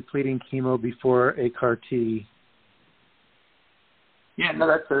lymphodepleting chemo before a CAR T. Yeah, no,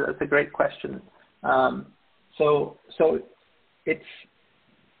 that's a great question. So it's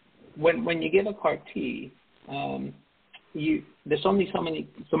when you give a CAR T, there's only so many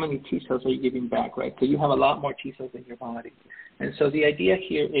T cells that you're giving back, right? So you have a lot more T cells in your body, and so the idea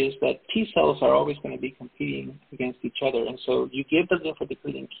here is that T cells are always going to be competing against each other, and so you give the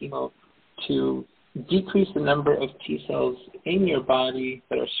lymphodepleting chemo to decrease the number of T cells in your body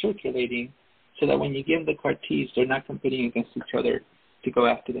that are circulating, so that when you give the CAR Ts, they're not competing against each other to go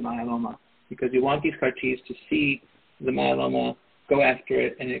after the myeloma, because you want these CAR Ts to see the myeloma, go after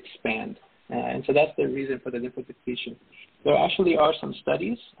it, and expand. And so that's the reason for the lymphodepletion. There actually are some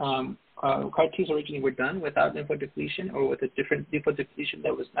studies. CAR Ts originally were done without lymphodepletion or with a different lymphodepletion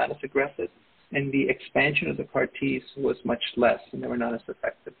that was not as aggressive, and the expansion of the CAR Ts was much less, and they were not as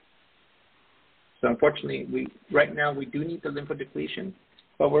effective. So unfortunately, right now we do need the lymphodepletion,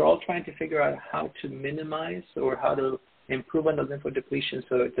 but we're all trying to figure out how to minimize or how to improve on the lymphodepletion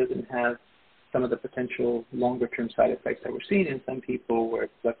so it doesn't have some of the potential longer-term side effects that we're seeing in some people where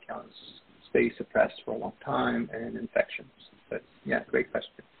blood counts stay suppressed for a long time and infections. But, yeah, great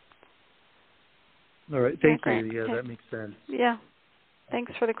question. All right. Thank you. Yeah, that makes sense. Yeah.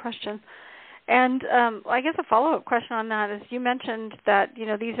 Thanks for the question. And I guess a follow-up question on that is you mentioned that,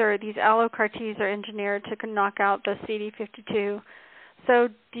 these Allo CAR Ts are engineered to knock out the CD52. So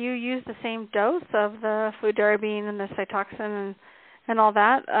do you use the same dose of the fludarabine and the Cytoxan and all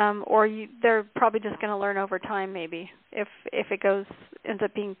that, or they're probably just going to learn over time, maybe, if it ends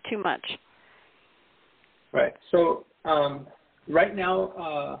up being too much? Right. So right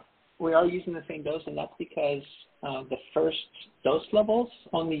now we are using the same dose, and that's because the first dose levels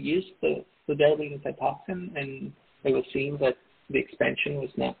only used the fludarabine and Cytoxan, and it was seen that the expansion was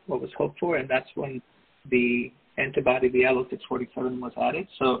not what was hoped for, and that's when the antibody, the Allo 647, was added.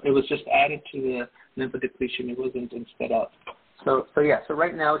 So it was just added to the lymphodepletion. It wasn't instead of. So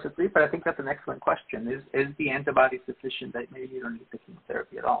right now it's a 3, but I think that's an excellent question. Is the antibody sufficient that maybe you don't need the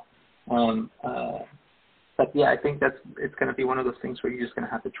chemotherapy at all? But yeah, I think it's going to be one of those things where you're just going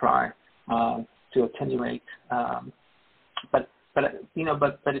to have to try to attenuate. But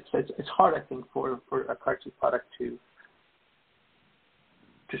it's hard, I think, for a CAR T product to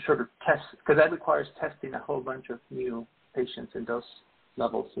sort of test, because that requires testing a whole bunch of new patients in dose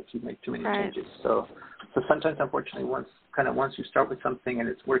levels if you make too many changes. So sometimes, unfortunately, once you start with something and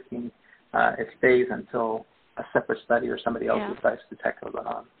it's working, it stays until a separate study or somebody else decides to tackle it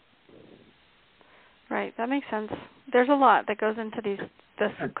on. Right, that makes sense. There's a lot that goes into this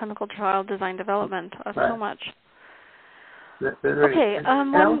clinical trial design development. So much. Okay. Go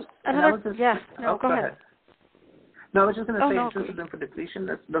ahead. No, I was just going to say, in terms of lymphodepletion,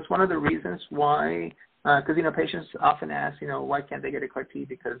 that's one of the reasons why, because patients often ask, why can't they get a CAR T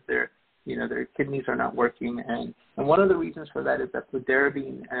because their kidneys are not working, and one of the reasons for that is that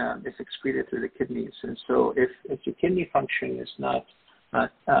fludarabine is excreted through the kidneys, and so if your kidney function is not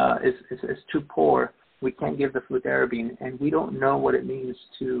is too poor, we can't give the fludarabine, and we don't know what it means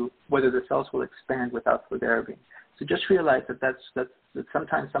to whether the cells will expand without fludarabine. So just realize that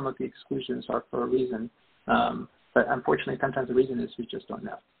sometimes some of the exclusions are for a reason. But unfortunately, sometimes the reason is we just don't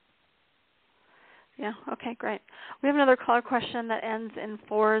know. Yeah, okay, great. We have another caller question that ends in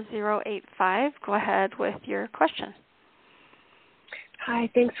 4085. Go ahead with your question. Hi,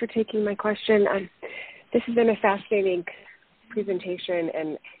 thanks for taking my question. This has been a fascinating presentation,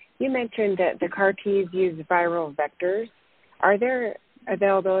 and you mentioned that the CAR-Ts use viral vectors. Are there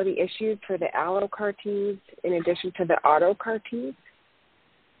availability issues for the Allo CAR-Ts in addition to the auto CAR-Ts?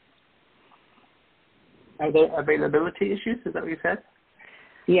 Are there availability issues? Is that what you said?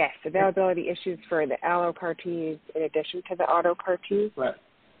 Yes, availability issues for the Allo CAR-Ts in addition to the auto CAR-Ts. Right.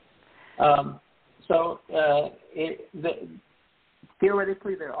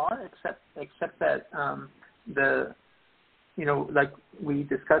 Theoretically there are, except that like we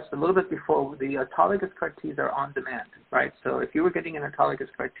discussed a little bit before, the autologous CAR-Ts are on demand, right? So if you were getting an autologous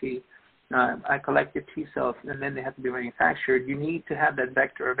CAR-T, I collected T cells and then they have to be manufactured, you need to have that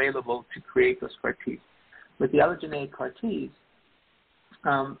vector available to create those CAR-Ts. With the allogeneic CAR-Ts,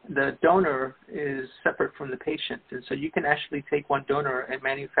 the donor is separate from the patient, and so you can actually take one donor and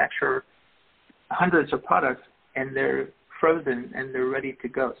manufacture hundreds of products, and they're frozen and they're ready to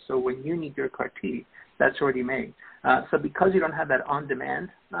go. So when you need your CAR-T, that's already made. So because you don't have that on-demand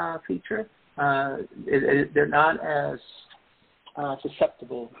feature, they're not as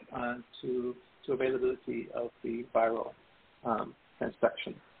susceptible to availability of the viral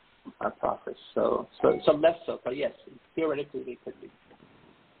transduction process. So less so, but yes, theoretically they could be.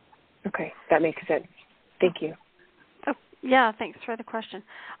 Okay, that makes sense. Thank you. Oh, yeah, thanks for the question.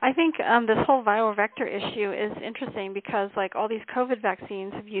 I think this whole viral vector issue is interesting because, like, all these COVID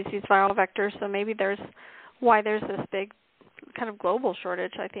vaccines have used these viral vectors, so maybe there's this big kind of global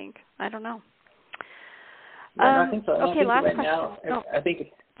shortage, I think. I don't know. I think so. Okay, last question. Now, I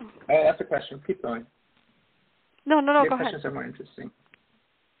think that's a question. Keep going. No, your go ahead. Questions are more interesting.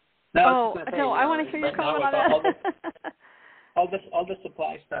 I want to hear your comment on that. all the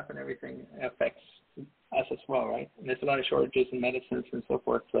supply stuff and everything affects us as well, right? And there's a lot of shortages in medicines and so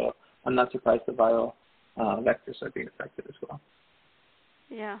forth, so I'm not surprised the viral vectors are being affected as well.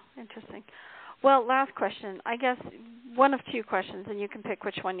 Yeah, interesting. Well, last question. I guess one of two questions, and you can pick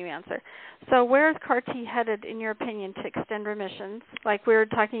which one you answer. So where is CAR-T headed, in your opinion, to extend remissions? Like you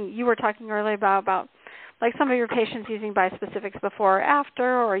were talking earlier about like some of your patients using bispecifics before or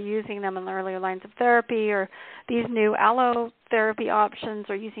after, or using them in the earlier lines of therapy, or these new Allo therapy options,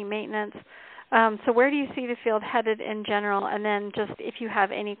 or using maintenance. So where do you see the field headed in general? And then just if you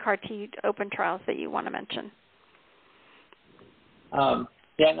have any CAR-T open trials that you want to mention.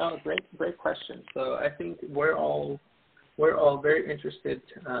 Yeah, no, great question. So I think we're all very interested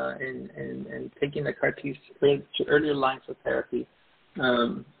in taking the CAR-Ts to earlier lines of therapy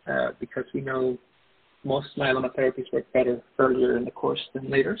because we know most myeloma therapies work better earlier in the course than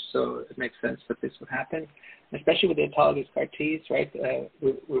later, so it makes sense that this would happen, especially with the autologous CAR-Ts, right?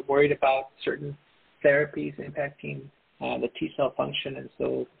 We're worried about certain therapies impacting the T cell function, and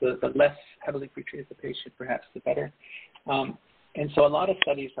so the less heavily pretreated the patient, perhaps the better. And so a lot of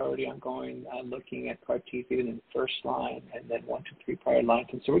studies are already ongoing looking at CAR-Ts even in the first line and then 1 to 3 prior lines.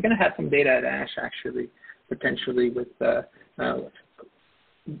 And so we're going to have some data at ASH actually, potentially with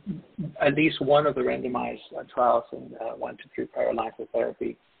at least one of the randomized trials in 1 to 3 prior lines of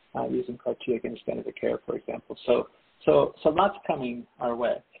therapy using CAR-T against standard of care, for example. So lots coming our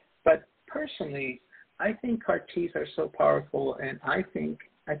way. But personally, I think CAR-Ts are so powerful, and I think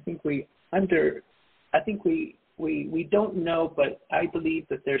we don't know, but I believe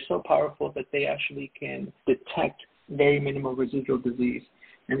that they're so powerful that they actually can detect very minimal residual disease.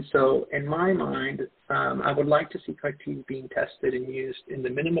 And so in my mind, I would like to see CAR-Ts being tested and used in the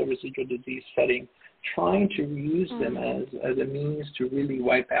minimal residual disease setting, trying to use them as a means to really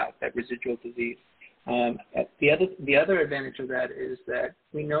wipe out that residual disease. The other advantage of that is that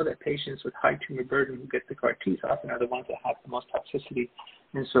we know that patients with high tumor burden who get the CAR-Ts often are the ones that have the most toxicity.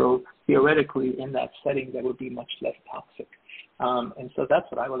 And so theoretically, in that setting, that would be much less toxic. And so that's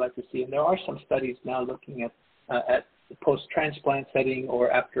what I would like to see. And there are some studies now looking at the post-transplant setting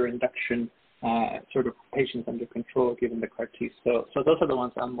or after induction sort of patients under control given the CAR-Ts. So those are the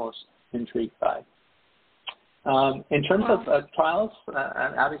ones I'm most intrigued by. In terms of trials,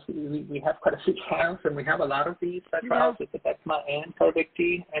 obviously we have quite a few trials, and we have a lot of these trials with Abecma and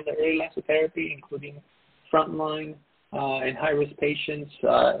Carvykti and the early lines of therapy, including frontline and high-risk patients,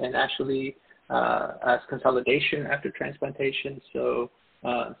 and actually as consolidation after transplantation. So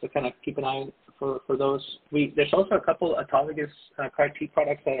kind of keep an eye for those. There's also a couple autologous CAR-T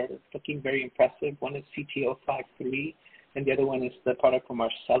products that are looking very impressive. One is CT053, and the other one is the product from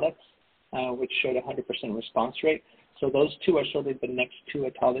Arcellx, which showed a 100% response rate. So those two are sort of the next two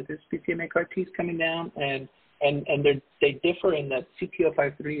autologous BCMA CAR-Ts coming down, and they differ in that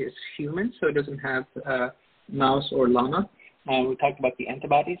CT053 is human, so it doesn't have mouse or llama, We talked about the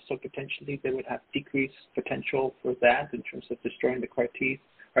antibodies, so potentially they would have decreased potential for that in terms of destroying the CAR T.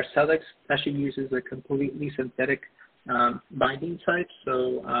 Our Cellex actually uses a completely synthetic binding site,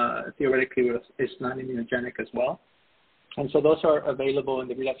 so theoretically it's non-immunogenic as well. And so those are available in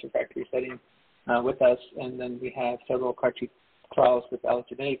the relapse refractory setting with us, and then we have several CAR T trials with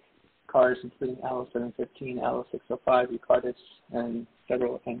allogeneic CARs, including Allo 715, Allo 605, Eucardis, and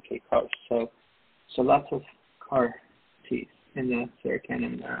several NK CARs. So lots of CAR Ts in the Sarah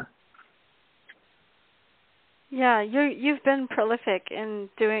Cannon. Yeah, you've been prolific in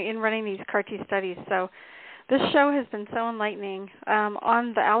running these CAR T studies. So this show has been so enlightening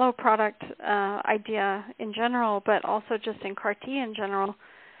on the Allo product idea in general, but also just in CAR T in general.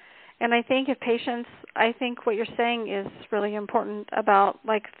 And I think I think what you're saying is really important about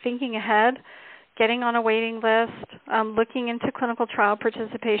like thinking ahead, getting on a waiting list, looking into clinical trial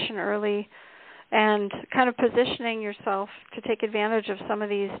participation early, and kind of positioning yourself to take advantage of some of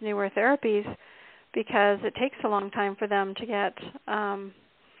these newer therapies, because it takes a long time for them to get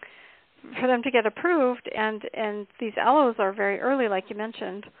approved, and these allos are very early, like you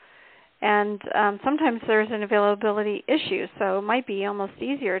mentioned. And sometimes there's an availability issue, so it might be almost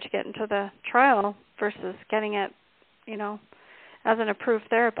easier to get into the trial versus getting it, as an approved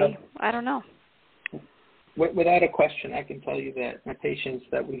therapy. I don't know. Without a question, I can tell you that my patients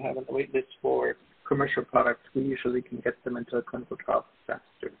that we have on the wait list for commercial products, we usually can get them into a clinical trial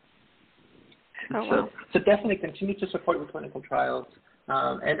faster. So definitely continue to support your clinical trials.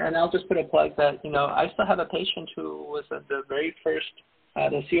 And I'll just put a plug that, I still have a patient who was at the very first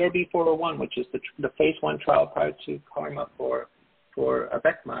the CRB-401, which is the phase 1 trial prior to calling up for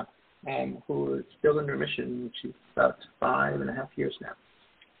Abecma, who is still in remission. She's about 5.5 years now.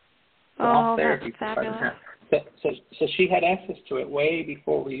 So off therapy for 5.5. So she had access to it way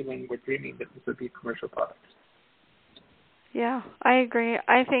before we even were dreaming that this would be a commercial product. Yeah, I agree.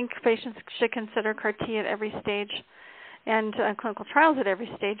 I think patients should consider CAR T at every stage, and clinical trials at every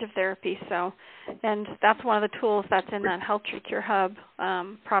stage of therapy. And that's one of the tools that's in that HealthTree Cure Hub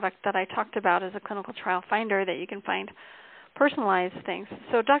product that I talked about as a clinical trial finder, that you can find personalized things.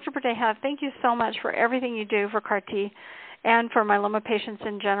 So Dr. Berdeja, thank you so much for everything you do for CAR T and for myeloma patients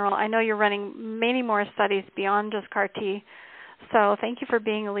in general. I know you're running many more studies beyond just CAR T, so thank you for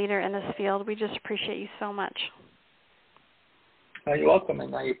being a leader in this field. We just appreciate you so much. You're welcome,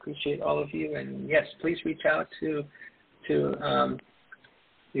 and I appreciate all of you. And yes, please reach out to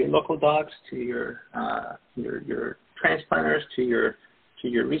your local docs, to your transplanters, to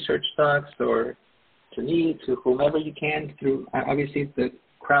your research docs, or to me, to whomever you can. Through obviously the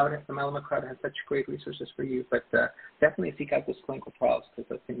myeloma crowd has such great resources for you, but definitely seek out those clinical trials,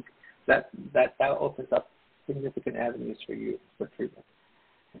 because I think that opens up significant avenues for you for treatment.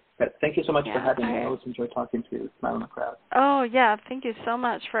 But thank you so much for having me. I always enjoy talking to myeloma crowd. Oh yeah, thank you so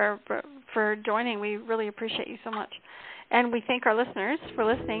much for joining. We really appreciate you so much. And we thank our listeners for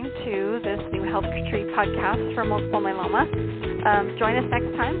listening to this new HealthTree podcast for multiple myeloma. Join us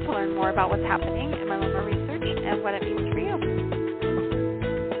next time to learn more about what's happening in myeloma research and what it means for you.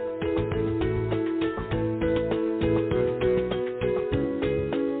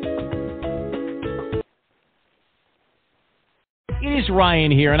 It is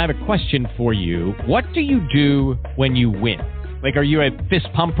Ryan here, and I have a question for you. What do you do when you win? Like, are you a fist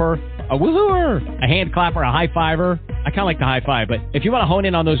pumper, a woohooer, a hand clapper, a high fiver? I kind of like the high five, but if you want to hone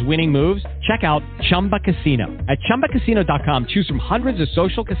in on those winning moves, check out Chumba Casino. At ChumbaCasino.com, choose from hundreds of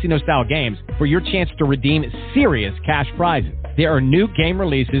social casino-style games for your chance to redeem serious cash prizes. There are new game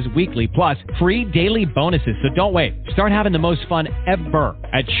releases weekly, plus free daily bonuses, so don't wait. Start having the most fun ever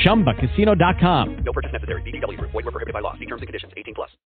at ChumbaCasino.com. No purchase necessary. VGW Group. Void where prohibited by law. See terms and conditions. 18+.